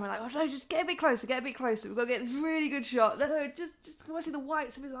on the camera like, oh no, just get a bit closer. We've got to get this really good shot. No, just I want to see the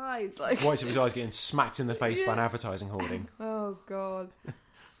whites of his eyes. Like whites of his eyes getting smacked in the face by an advertising hoarding. Oh god.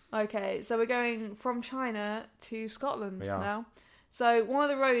 Okay, so we're going from China to Scotland now. So one of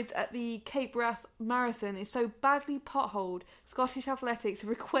the roads at the Cape Wrath Marathon is so badly potholed, Scottish Athletics have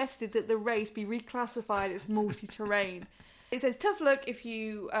requested that the race be reclassified as multi-terrain. It says, tough luck if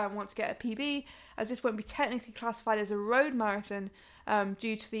you want to get a PB, as this won't be technically classified as a road marathon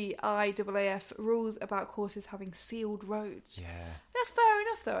due to the IAAF rules about courses having sealed roads. Yeah. That's fair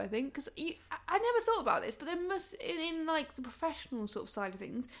enough, though, I think, because I never thought about this, but there must, in like the professional sort of side of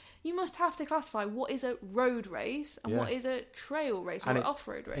things, you must have to classify what is a road race and what is a trail race or an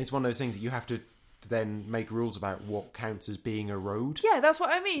off-road race. It's one of those things that you have to then make rules about what counts as being a road. Yeah, that's what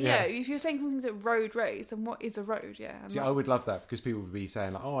I mean. Yeah, if you're saying something's a road race, then what is a road? Yeah. See, I would love that because people would be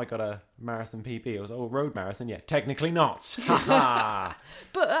saying like, "Oh, I got a marathon PB." I was, "Oh, road marathon." Yeah, technically not. But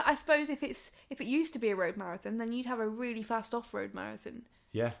I suppose if it used to be a road marathon, then you'd have a really fast off-road marathon.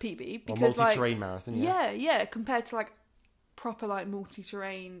 Yeah. PB because or multi-terrain marathon. Yeah, compared to like proper like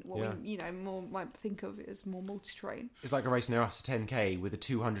multi-terrain, we more might think of it as more multi-terrain. It's like a race near us, a 10k with a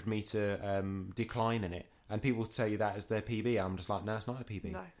 200 metre decline in it, and people say that as their PB. I'm just like, no, it's not a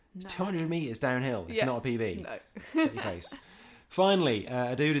PB. No. It's 200 metres downhill. It's not a PB. No. Shut your face. Finally,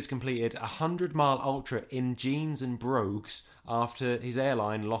 a dude has completed a 100-mile ultra in jeans and brogues after his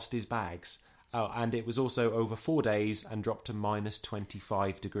airline lost his bags. Oh, and it was also over 4 days and dropped to minus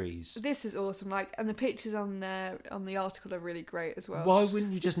 25 degrees. This is awesome. And the pictures on the article are really great as well. Why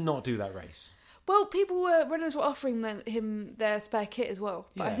wouldn't you just not do that race? Well, runners were offering him their spare kit as well.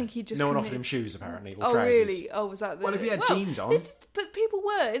 But I think he just... No one offered him shoes, apparently, or trousers. trousers. Really? Oh, was that the... Well, if he had jeans on... But people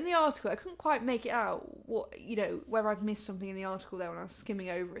were, in the article, I couldn't quite make it out, whether I'd missed something in the article there when I was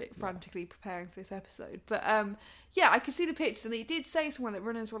skimming over it, frantically preparing for this episode. But, I could see the pictures, and they did say somewhere that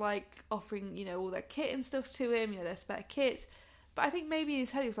runners were, offering, all their kit and stuff to him, their spare kits. But I think maybe in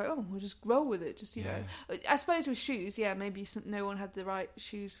his head he was like, oh, we'll just roll with it, know. I suppose with shoes, maybe no one had the right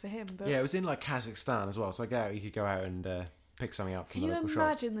shoes for him. But yeah, it was in Kazakhstan as well, so I doubt you could go out and pick something up from the local shop. Can you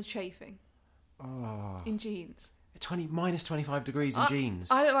imagine the chafing? Oh. In jeans. Minus 25 degrees in jeans.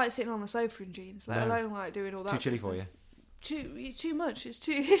 I don't like sitting on the sofa in jeans, let alone doing all that. Too chilly for you. too much. It's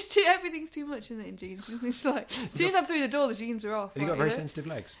too everything's too much, isn't it, in jeans? It's like as soon as I'm through the door, the jeans are off. Have you got very sensitive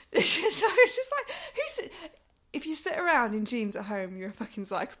legs? So it's just like if you sit around in jeans at home, you're a fucking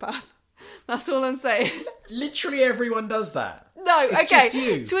psychopath. That's all I'm saying. Literally everyone does that. No, it's okay. Just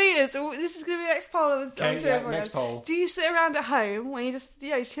you. Tweet us. This is going to be the next poll. Okay, yeah, next poll. Do you sit around at home when you're just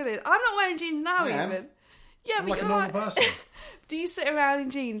chilling? I'm not wearing jeans now, even. Yeah, I'm but like you're a normal person. Do you sit around in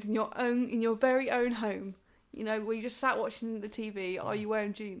jeans in your very own home? You know, where you just sat watching the TV. Are you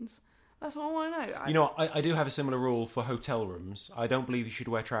wearing jeans? That's what I want to know. You know, I do have a similar rule for hotel rooms. I don't believe you should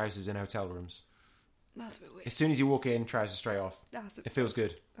wear trousers in hotel rooms. That's a bit weird. As soon as you walk in, trousers straight off. It feels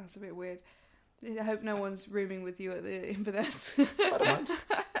good. That's a bit weird. I hope no one's rooming with you at the Inverness. I don't mind.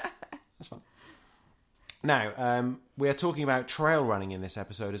 That's fine. Now, we are talking about trail running in this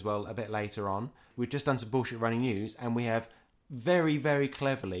episode as well a bit later on. We've just done some bullshit running news, and we have very, very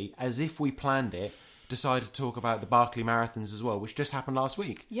cleverly, as if we planned it, decided to talk about the Barkley Marathons as well, which just happened last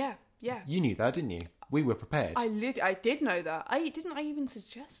week. Yeah. You knew that, didn't you? We were prepared. I did know that. Didn't I even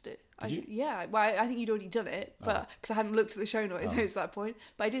suggest it? Did you? Yeah. Well, I think you'd already done it, but because I hadn't looked at the show notes at that point.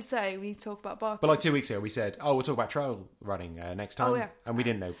 But I did say we need to talk about Barkley. But like 2 weeks ago, we said, we'll talk about trail running next time. Oh, yeah. And we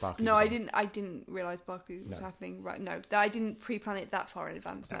didn't know Barkley. No, I didn't realise Barkley was happening. Right? No, I didn't pre-plan it that far in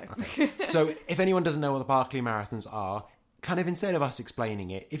advance. No. Okay. So if anyone doesn't know what the Barkley Marathons are, kind of instead of us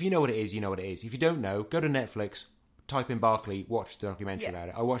explaining it, if you know what it is, you know what it is. If you don't know, go to Netflix. Type in Barkley, watch the documentary about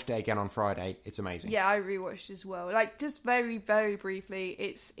it. I watched it again on Friday. It's amazing. Yeah, I rewatched as well. Like, just very, very briefly,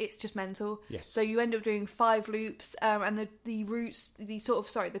 it's just mental. Yes. So you end up doing 5 loops, and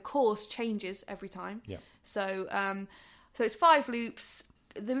the course changes every time. Yeah. So it's 5 loops.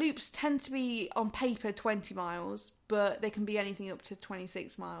 The loops tend to be on paper 20 miles, but they can be anything up to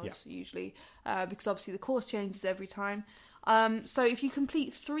 26 miles usually, because obviously the course changes every time. So if you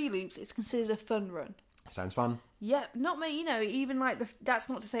complete 3 loops, it's considered a fun run. Sounds fun. Yeah, not me. You know, even like that's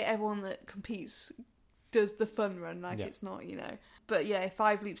not to say everyone that competes does the fun run. Like it's not, you know. But yeah,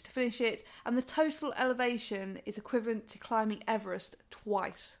 5 loops to finish it, and the total elevation is equivalent to climbing Everest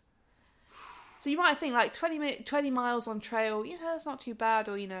twice. So you might think like 20 miles on trail. You know, that's not too bad.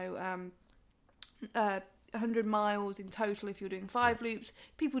 Or 100 miles in total if you're doing 5 loops.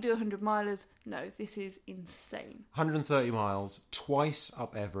 People do 100 milers. No, this is insane. 130 miles, twice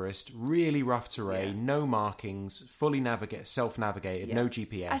up Everest, really rough terrain, no markings, fully self-navigated, no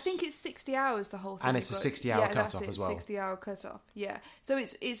GPS. I think it's 60 hours the whole thing. And it's a 60-hour cut-off as well. 60-hour cut-off, yeah. So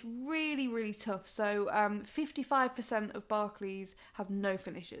it's really, really tough. So 55% of Barkleys have no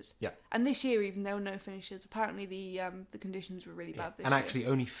finishers. Yeah. And this year even there were no finishers. Apparently the conditions were really bad this year. And actually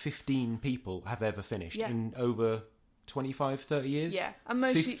only 15 people have ever finished in over 25, 30 years. Yeah. And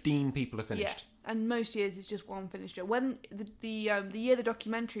 15 people have finished. Yeah. And most years it's just one finisher. When the year the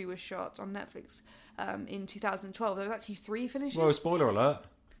documentary was shot on Netflix in 2012, there was actually 3 finishers. Well, spoiler alert.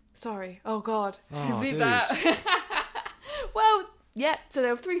 Sorry. Oh, God. Oh, dude. That. Well, yeah, so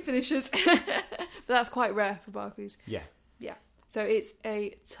there were 3 finishers. But that's quite rare for Barkleys. Yeah. Yeah. So it's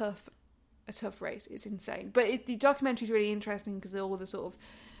a tough race. It's insane. But the documentary is really interesting because all the sort of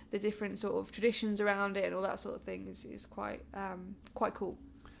the different sort of traditions around it and all that sort of thing is quite cool.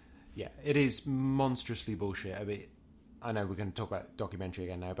 Yeah, it is monstrously bullshit. I mean, I know we're going to talk about documentary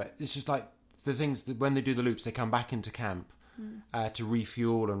again now, but it's just like the things that when they do the loops, they come back into camp to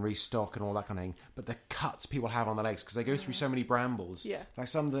refuel and restock and all that kind of thing. But the cuts people have on their legs, because they go through so many brambles. Yeah. Like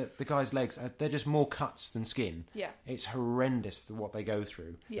some of the guys' legs, they're just more cuts than skin. Yeah. It's horrendous what they go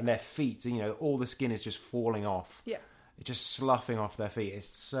through. Yeah. And their feet, all the skin is just falling off. Yeah. It's just sloughing off their feet. It's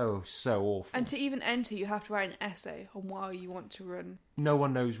so awful. And to even enter, you have to write an essay on why you want to run. No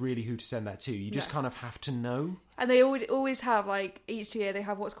one knows really who to send that to. You just kind of have to know. And they always have, like, each year they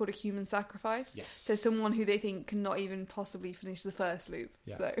have what's called a human sacrifice. Yes. So someone who they think cannot even possibly finish the first loop.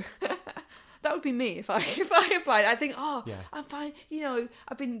 Yeah. So that would be me if I applied. I think, I'm fine.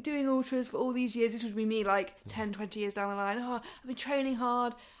 I've been doing ultras for all these years. This would be me, like, 10, 20 years down the line. I've been training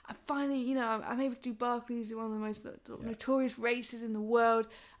hard. I'm finally, I'm able to do Barkleys, one of the most notorious races in the world.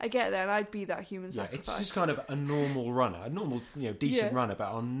 I get there and I'd be that human sacrifice. It's just kind of a normal runner, a normal, decent runner, but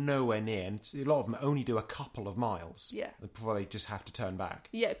are nowhere near. And a lot of them only do a couple of miles before they just have to turn back.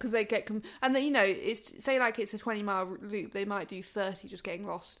 Yeah, because they get... and then, it's say like it's a 20-mile loop, they might do 30 just getting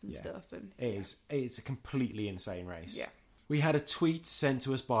lost and stuff. And It's a completely insane race. Yeah. We had a tweet sent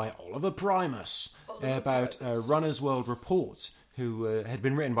to us by Oliver Primus about Runner's World Report, who had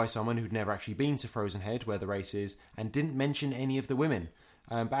been written by someone who'd never actually been to Frozen Head, where the race is, and didn't mention any of the women.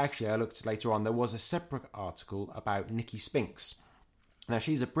 But actually, I looked later on, there was a separate article about Nikki Spinks. Now,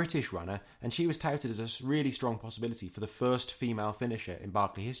 she's a British runner, and she was touted as a really strong possibility for the first female finisher in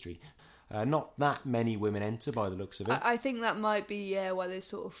Barkley history. Not that many women enter by the looks of it. I think that might be why there's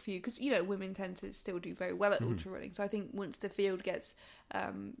sort of few, because women tend to still do very well at ultra running. So I think once the field gets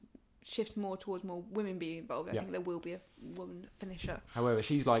shift more towards more women being involved, I think there will be a woman finisher. However,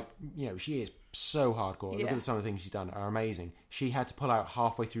 she's she is so hardcore. Look at some of the things she's done are amazing. She had to pull out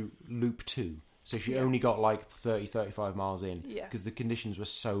halfway through loop 2, so she only got 30-35 miles in because the conditions were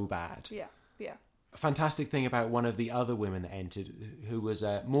so bad. A fantastic thing about one of the other women that entered, who was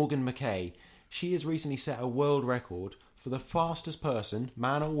Morgan McKay. She has recently set a world record for the fastest person,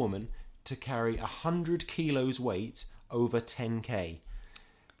 man or woman, to carry 100 kilos weight over 10k.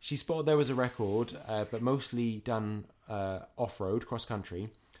 She spotted there was a record, but mostly done off-road, cross-country,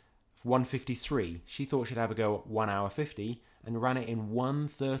 for 1:53. She thought she'd have a go at 1 hour 50 and ran it in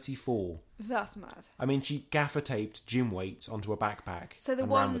 1:34. That's mad. I mean, she gaffer taped gym weights onto a backpack so the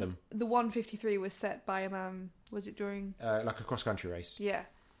and ran with them. The 1:53 was set by a man, was it during... like a cross-country race. Yeah.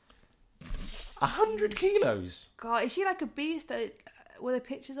 100 kilos? God, is she like a beast? Were there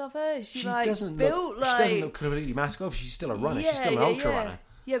pictures of her? Is she like doesn't built look, like... She doesn't look completely masculine. She's still a runner. She's still an ultra runner.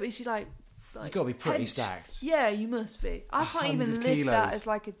 Yeah, but she's like you've got to be pretty stacked. Yeah, you must be. I can't even lift that as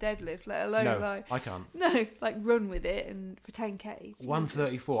like a deadlift, let alone I can't. No, like run with it and for 10k.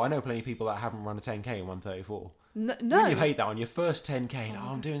 1:34. I know plenty of people that haven't run a 10k in 1:34. No. Really hate that on your first 10k.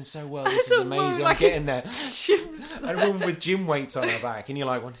 I'm doing so well. This is amazing. I'm getting there. And a woman with gym weights on her back, and you're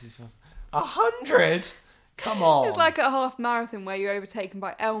like, 1, 2, 3, 4, 100. Come on. It's like a half marathon where you're overtaken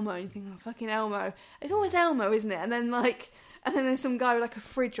by Elmo, and you think, oh, fucking Elmo. It's always Elmo, isn't it? And then there's some guy with like a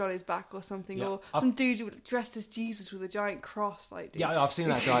fridge on his back or something, or some dude dressed as Jesus with a giant cross. Yeah, I've seen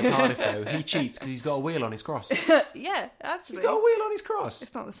that guy at Cardiff though. He cheats because he's got a wheel on his cross. Yeah, actually. He's got a wheel on his cross.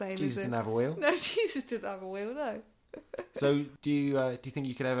 It's not the same, Jesus is it? didn't have a wheel. No, Jesus didn't have a wheel, no. So, do you think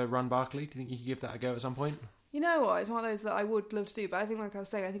you could ever run Barkley? Do you think you could give that a go at some point? You know what? It's one of those that I would love to do, but I think, like I was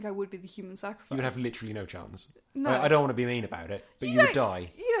saying, I think I would be the human sacrifice. You would have literally no chance. No. I don't want to be mean about it, but you would die.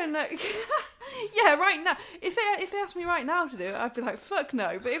 You don't know. Yeah, right now. If they asked me right now to do it, I'd be like, fuck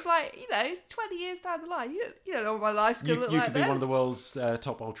no. But if 20 years down the line, you don't know what my life's going to look like. You could be one of the world's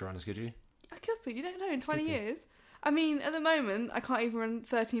top ultra runners, could you? I could be. You don't know in 20 years. I mean, at the moment, I can't even run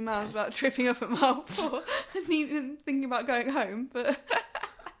 13 miles without tripping up at mile 4 and even thinking about going home, but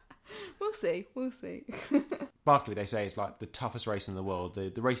we'll see. Barkley, they say, is like the toughest race in the world,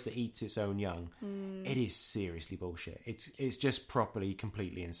 the race that eats its own young. It is seriously bullshit. It's just properly,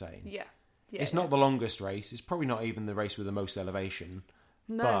 completely insane. Yeah. It's not the longest race. It's probably not even the race with the most elevation.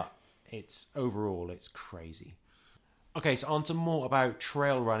 No. But it's crazy. Okay, so on to more about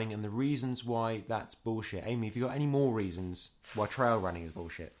trail running and the reasons why that's bullshit. Amy, have you got any more reasons why trail running is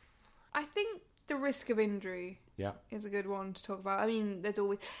bullshit? I think the risk of injury is a good one to talk about. I mean,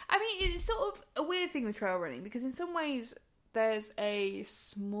 it's sort of a weird thing with trail running because in some ways there's a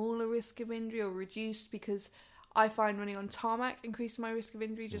smaller risk of injury or reduced because I find running on tarmac increases my risk of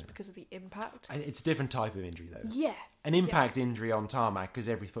injury just because of the impact. And it's a different type of injury though. Yeah. An impact injury on tarmac because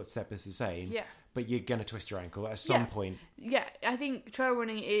every footstep is the same. Yeah. But you're going to twist your ankle at some point. Yeah, I think trail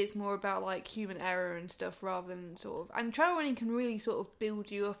running is more about like human error and stuff rather than sort of... And trail running can really sort of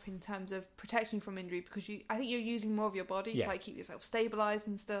build you up in terms of protecting you from injury because I think you're using more of your body to like keep yourself stabilised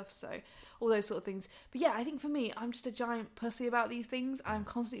and stuff, so all those sort of things. But yeah, I think for me, I'm just a giant pussy about these things. I'm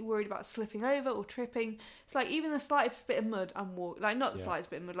constantly worried about slipping over or tripping. It's like even the slightest bit of mud, I'm walking... Like not the slightest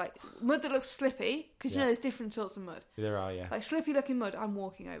bit of mud, like mud that looks slippy, because you know there's different sorts of mud. There are, yeah. Like slippy looking mud, I'm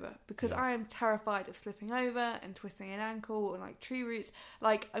walking over because I am terrified of slipping over and twisting an ankle and like tree roots.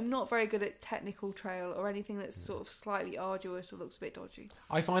 Like I'm not very good at technical trail or anything that's sort of slightly arduous or looks a bit dodgy.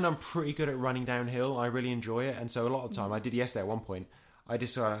 I find I'm pretty good at running downhill. I really enjoy it, and so a lot of the time I did yesterday at one point. I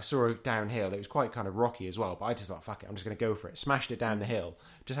just saw a downhill. It was quite kind of rocky as well, but I just thought, fuck it, I'm just going to go for it. Smashed it down the hill.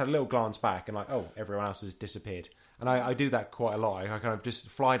 Just had a little glance back and like, oh, everyone else has disappeared. And I do that quite a lot. I kind of just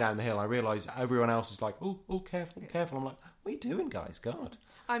fly down the hill. I realise everyone else is like, oh, careful. I'm like, what are you doing, guys? God.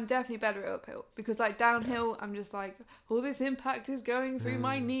 I'm definitely better at uphill because like downhill, I'm just like, all this impact is going through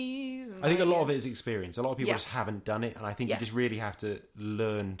my knees. And I think a lot of it is experience. A lot of people Yeah. just haven't done it, and I think you Yeah. just really have to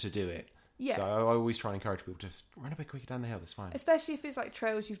learn to do it. Yeah. So I always try and encourage people to run a bit quicker down the hill. That's fine. Especially if it's like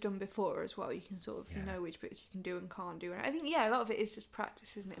trails you've done before as well. You can sort of you know which bits you can do and can't do. And I think a lot of it is just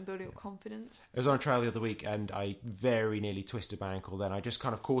practice, isn't it, and building up confidence. I was on a trail the other week and I very nearly twisted my ankle then. I just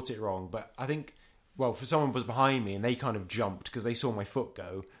kind of caught it wrong. But I think, well, for someone was behind me and they kind of jumped because they saw my foot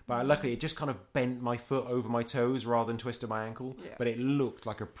go. But luckily it just kind of bent my foot over my toes rather than twisted my ankle. Yeah. But it looked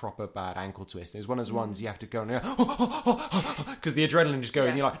like a proper bad ankle twist. It was one of those ones you have to go and because the adrenaline just goes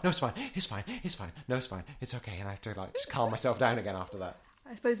and you're like, no, it's fine. No, it's fine. It's okay. And I have to like just calm myself down again after that.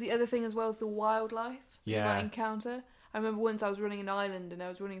 I suppose the other thing as well is the wildlife you might encounter. I remember once I was running in Ireland and I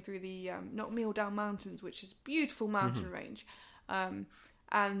was running through the Knockmeal Down Mountains, which is a beautiful mountain range.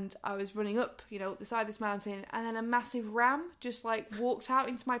 And I was running up, up the side of this mountain, and then a massive ram just like walked out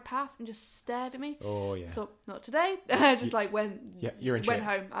into my path and just stared at me. Oh yeah. So not today. Just like went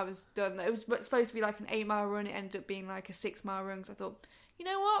home. I was done. It was supposed to be like an 8-mile run. It ended up being like a 6-mile run. So I thought, you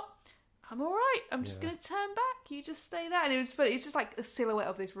know what? I'm all right. I'm just going to turn back. You just stay there. And it was funny. It's just like a silhouette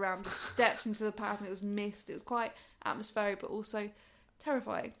of this ram just stepped into the path, and it was mist. It was quite atmospheric, but also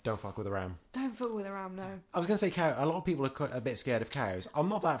terrifying. Don't fuck with a ram. Don't fuck with a ram, no. I was going to say cow. A lot of people are a bit scared of cows. I'm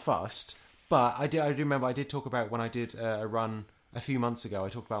not that fussed, but I do remember I did talk about when I did a run a few months ago. I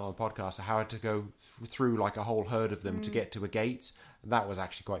talked about on the podcast how I had to go through like a whole herd of them to get to a gate. That was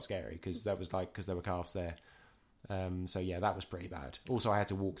actually quite scary because there were calves there. So yeah, that was pretty bad. Also, I had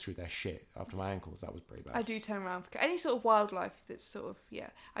to walk through their shit up to my ankles. That was pretty bad. I do turn around for any sort of wildlife that's sort of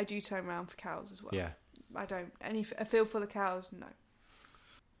I do turn around for cows as well. Yeah. I don't a field full of cows. No.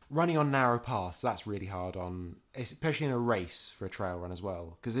 Running on narrow paths, that's really hard on, especially in a race for a trail run as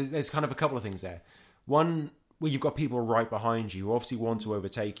well. Because there's kind of a couple of things there. One, where you've got people right behind you who obviously want to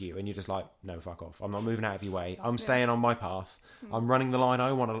overtake you, and you're just like, no, fuck off. I'm not moving out of your way. I'm staying on my path. I'm running the line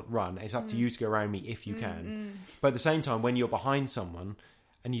I want to run. It's up to you to go around me if you can. But at the same time, when you're behind someone,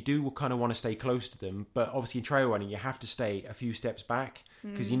 and you do kind of want to stay close to them, but obviously in trail running, you have to stay a few steps back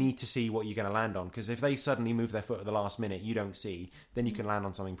because you need to see what you're going to land on. Because if they suddenly move their foot at the last minute, you don't see, then you can land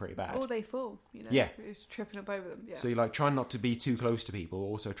on something pretty bad. Or they fall, Yeah. It's tripping up over them. Yeah. So you're like trying not to be too close to people,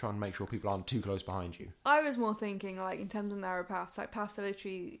 also trying to make sure people aren't too close behind you. I was more thinking like in terms of narrow paths, like paths are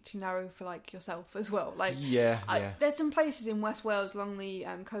literally too narrow for like yourself as well. Like there's some places in West Wales along the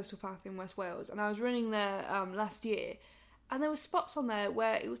coastal path in West Wales, and I was running there last year. And there were spots on there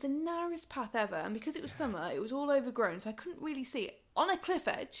where it was the narrowest path ever. And because it was summer, it was all overgrown. So I couldn't really see it. On a cliff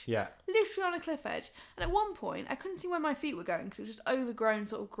edge. Yeah. Literally on a cliff edge. And at one point, I couldn't see where my feet were going because it was just overgrown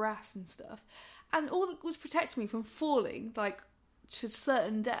sort of grass and stuff. And all that was protecting me from falling, like, to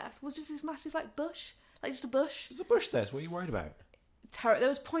certain death was just this massive, like, bush. Like, just a bush. There's a bush there. So what are you worried about? There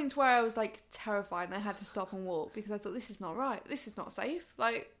was points where I was like terrified and I had to stop and walk because I thought this is not right, this is not safe,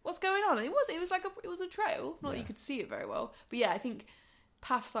 like what's going on? And it was a trail, not that you could see it very well, but yeah, I think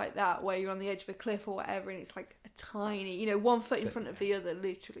paths like that where you're on the edge of a cliff or whatever and it's like a tiny 1 foot in front of the other,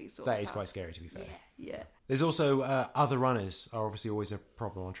 literally sort of that is quite scary, to be fair. Yeah. There's also other runners are obviously always a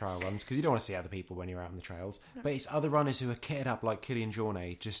problem on trail runs because you don't want to see other people when you're out on the trails, but it's other runners who are kitted up like Killian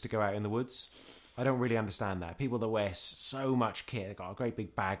Jornet just to go out in the woods. I don't really understand that. People that wear so much kit, they've got a great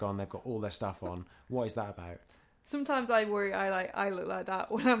big bag on, they've got all their stuff on. What is that about? Sometimes I worry I look like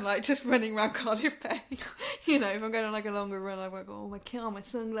that when I'm like just running around Cardiff Bay. If I'm going on like a longer run, I've got all my kit on, my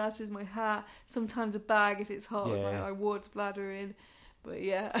sunglasses, my hat, sometimes a bag if it's hot with my water bladder in. But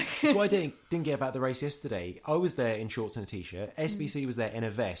yeah. So I didn't get about the race yesterday. I was there in shorts and a t-shirt. SBC was there in a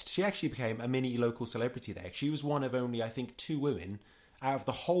vest. She actually became a mini local celebrity there. She was one of only, I think, 2 women out of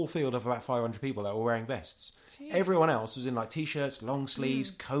the whole field of about 500 people that were wearing vests. Jeez. Everyone else was in like t-shirts, long sleeves,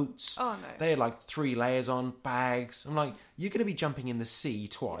 coats. Oh no. They had like 3 layers on, bags. I'm like, you're going to be jumping in the sea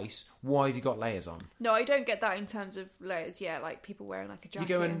twice. Why have you got layers on? No, I don't get that in terms of layers. Yeah, like people wearing like a jacket.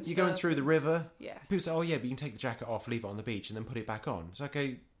 You're going through the river. Yeah. People say, oh yeah, but you can take the jacket off, leave it on the beach, and then put it back on. It's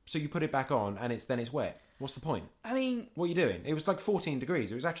okay. So you put it back on, and then it's wet. What's the point? I mean, what are you doing? It was like 14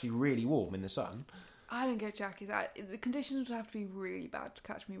 degrees. It was actually really warm in the sun. I don't get jackets. The conditions would have to be really bad to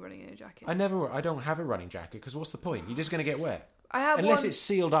catch me running in a jacket. I don't have a running jacket because what's the point? You're just going to get wet. Unless it's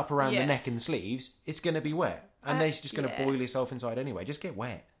sealed up around the neck and sleeves, it's going to be wet. And they're just going to boil yourself inside anyway. Just get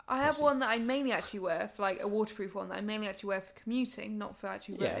wet. I have one that I mainly actually wear, for like a waterproof one that I mainly actually wear for commuting, not for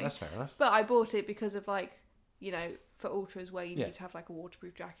actually running. Yeah, that's fair enough. But I bought it because of like, for ultras where you need to have like a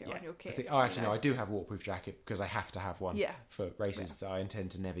waterproof jacket on your kit. No, I do have a waterproof jacket because I have to have one for races that I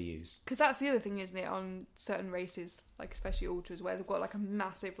intend to never use. Because that's the other thing, isn't it, on certain races, like especially ultras, where they've got like a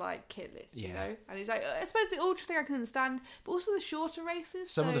massive like kit list, you know? And it's like, I suppose the ultra thing I can understand, but also the shorter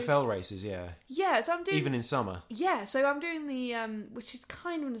races. Some of the fell races, yeah. Yeah, so I'm doing... Even in summer. Yeah, so I'm doing the, which is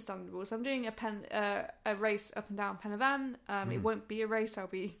kind of understandable, so I'm doing a race up and down Pen y Fan. It won't be a race, I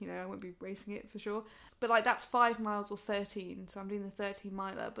won't be racing it for sure. But like that's 5 miles or 13, so I'm doing the 13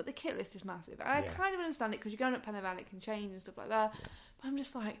 miler. But the kit list is massive, and I kind of understand it because you're going up Pen y Fan, it can change and stuff like that. Yeah. But I'm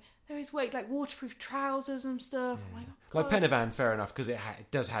just like, there is weight, like waterproof trousers and stuff. Yeah. Oh my God. Like Pen y Fan, fair enough, because it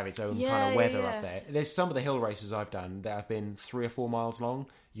does have its own kind of weather up there. There's some of the hill races I've done that have been 3 or 4 miles long.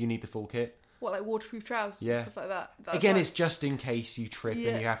 You need the full kit. What, like waterproof trousers and stuff like that? Again, it's just in case you trip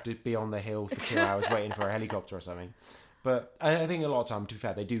and you have to be on the hill for 2 hours waiting for a helicopter or something. But I think a lot of time, to be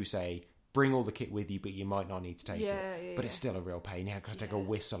fair, they do say, bring all the kit with you, but you might not need to take it. But it's still a real pain. You have to take a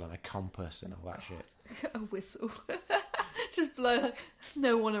whistle and a compass and all that shit. A whistle. Just blow, like,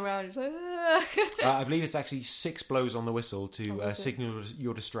 no one around. It's like, I believe it's actually 6 blows on the whistle to is it? signal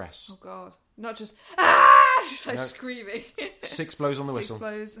your distress. oh God. Not just, just like No. screaming. 6 blows on the 6 whistle.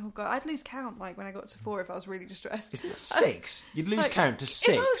 blows. Oh God. I'd lose count, like, when I got to 4 if I was really distressed. It's not 6. You'd lose Like, count to If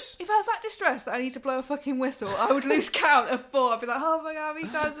 6. I was that distressed that I need to blow a fucking whistle, I would lose count of 4. I'd be like, oh my God, how many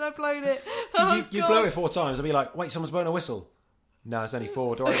times have I blown it? Oh, You God. blow it 4 times and be like, wait, someone's blowing a whistle. No, it's only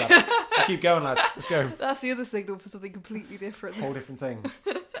 4. Don't worry about it. Keep going, lads. Let's go. That's the other signal for something completely different. Whole different thing.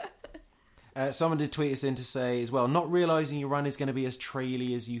 Someone did tweet us in to say as well, not realising your run is going to be as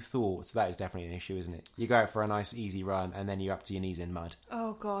traily as you thought. So that is definitely an issue, isn't it? You go out for a nice easy run and then you're up to your knees in mud.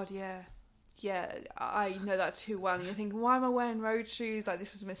 Oh God, yeah. Yeah, I know that too well. And you're thinking, why am I wearing road shoes? Like,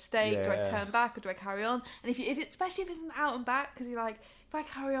 this was a mistake. Do I Yeah. turn back or do I carry on? And especially if it's an out and back, because you're like, if I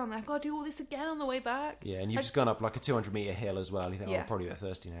carry on, then I've got to do all this again on the way back. Yeah, and you've just gone up like a 200-metre hill as well. You think, oh, Yeah. I'm probably a bit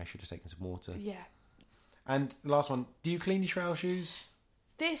thirsty now. I should have taken some water. Yeah. And the last one, do you clean your trail shoes?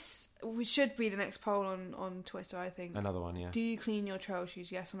 This should be the next poll on Twitter, I think. Another one, yeah. Do you clean your trail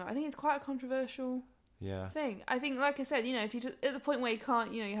shoes, yes or no? I think it's quite a controversial Yeah. thing. I think, like I said, if you're at the point where you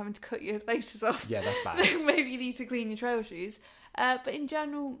can't, you're having to cut your laces off, Yeah, that's bad. then maybe you need to clean your trail shoes. But in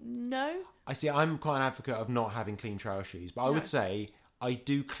general, no. I see, I'm quite an advocate of not having clean trail shoes. But I No. would say I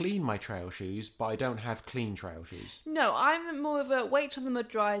do clean my trail shoes, but I don't have clean trail shoes. No, I'm more of a wait till the mud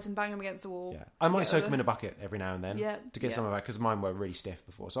dries and bang them against the wall. Yeah, I might to soak get them in a bucket every now and then Yeah, to get yeah. some of that because mine were really stiff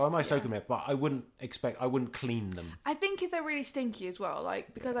before. So I might soak them in, but I wouldn't clean them. I think if they're really stinky as well,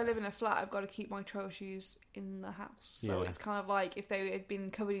 like, because I live in a flat, I've got to keep my trail shoes in the house. So Yeah. it's kind of like if they had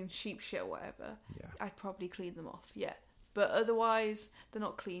been covered in sheep shit or whatever, Yeah. I'd probably clean them off, yeah. But otherwise, they're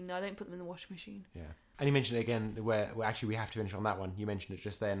not clean. I don't put them in the washing machine. Yeah, and you mentioned it again where actually we have to finish on that one. You mentioned it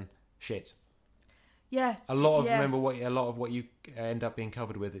just then. Shit. Yeah. A lot of yeah. a lot of what you end up being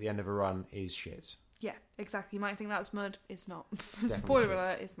covered with at the end of a run is shit. Yeah, exactly. You might think that's mud. It's not. Definitely Spoiler shit.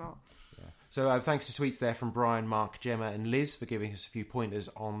 alert, it's not. Yeah. So thanks to tweets there from Brian, Mark, Gemma, and Liz for giving us a few pointers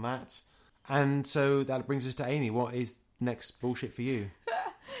on that. And so that brings us to Amy. What is next bullshit for you?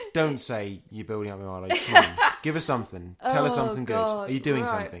 Don't say you're building up your mileage. Come on. Give us something. Tell us Oh, something good. God. Are you doing Right.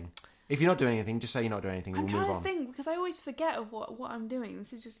 something? If you're not doing anything, just say you're not doing anything. I'm We'll trying move to on. think because I always forget of what I'm doing.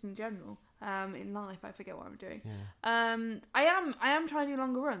 This is just in general. In life, I forget what I'm doing. Yeah. I am trying to do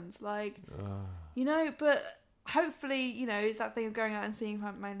longer runs, like but hopefully, that thing of going out and seeing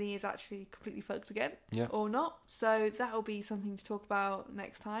if my knee is actually completely fucked again Yeah. or not. So that'll be something to talk about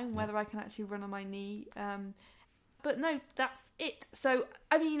next time, whether I can actually run on my knee. But no, that's it. So,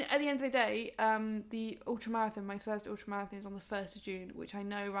 I mean, at the end of the day, the ultramarathon, my first ultramarathon is on the 1st of June, which I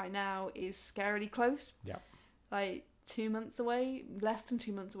know right now is scarily close. Yeah. Like 2 months away, less than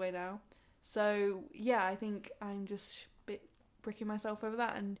 2 months away now. So, yeah, I think I'm just a bit bricking myself over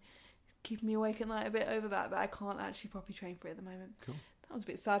that and keeping me awake at night a bit over that I can't actually properly train for it at the moment. Cool. That was a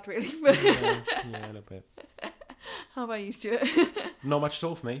bit sad, really. Yeah, a little bit. How about you, Stuart? Not much at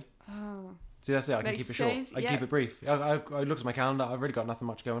all for me. Oh. See, that's it. I can Makes keep it a short. change, I can yeah. keep it brief. I looked at my calendar. I've really got nothing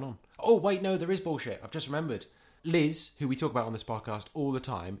much going on. Oh, wait, no, there is bullshit. I've just remembered. Liz, who we talk about on this podcast all the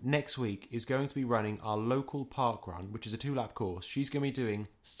time, next week is going to be running our local park run, which is a 2-lap course. She's going to be doing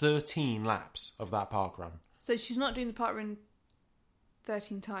 13 laps of that park run. So she's not doing the park run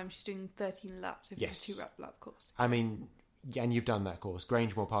 13 times, she's doing 13 laps if Yes. it's a 2-lap course. I mean, yeah, and you've done that course,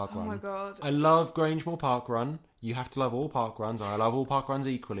 Grangemore Park Oh Run. my God. I love Grangemore Park Run. You have to love all park runs, and I love all park runs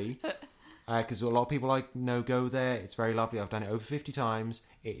equally. Because a lot of people I know go there. It's very lovely. I've done it over 50 times.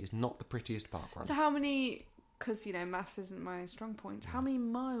 It is not the prettiest park run. So how many, because, maths isn't my strong point, how many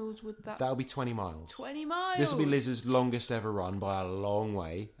miles would that... That'll be 20 miles. 20 miles? This will be Liz's longest ever run by a long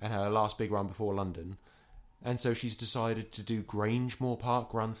way, and her last big run before London. And so she's decided to do Grangemore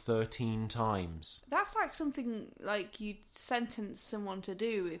Park Run 13 times. That's like something like you'd sentence someone to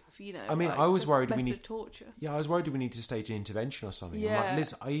do if, I mean, like, I was some worried we method need- of torture. Yeah, I was worried we need to stage an intervention or something. I'm Yeah. like,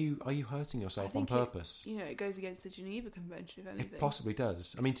 Liz, are you hurting yourself on think purpose? It goes against the Geneva Convention, if anything. It possibly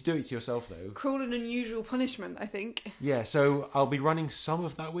does. I mean, to do it to yourself, though. Cruel and unusual punishment, I think. Yeah, so I'll be running some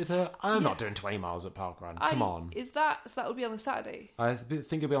of that with her. I'm not doing 20 miles at Park Run. Come on. So that would be on the Saturday? I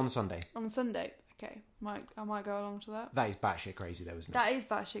think it'll be on the Sunday. On the Sunday? Okay. I might go along to that. That is batshit crazy, though, isn't it? That is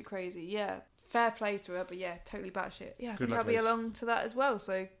batshit crazy, yeah. Fair play to her, but yeah, totally batshit. Yeah, I Good think luck, I'll be Liz. along to that as well,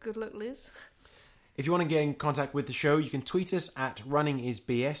 so good luck, Liz. If you want to get in contact with the show, you can tweet us at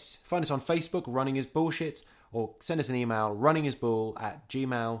runningisbs, find us on Facebook, runningisbullshit, or send us an email,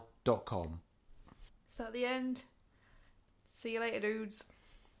 runningisbull@gmail.com. Is that the end? See you later, dudes.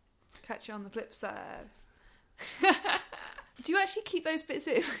 Catch you on the flip side. Do you actually keep those bits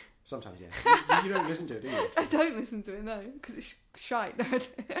in? Sometimes, yeah. You don't listen to it, do you? I don't listen to it, no, because it's shite. No, I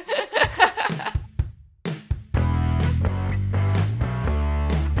don't.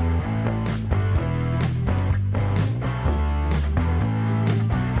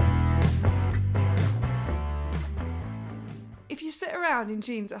 around in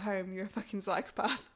jeans at home, you're a fucking psychopath.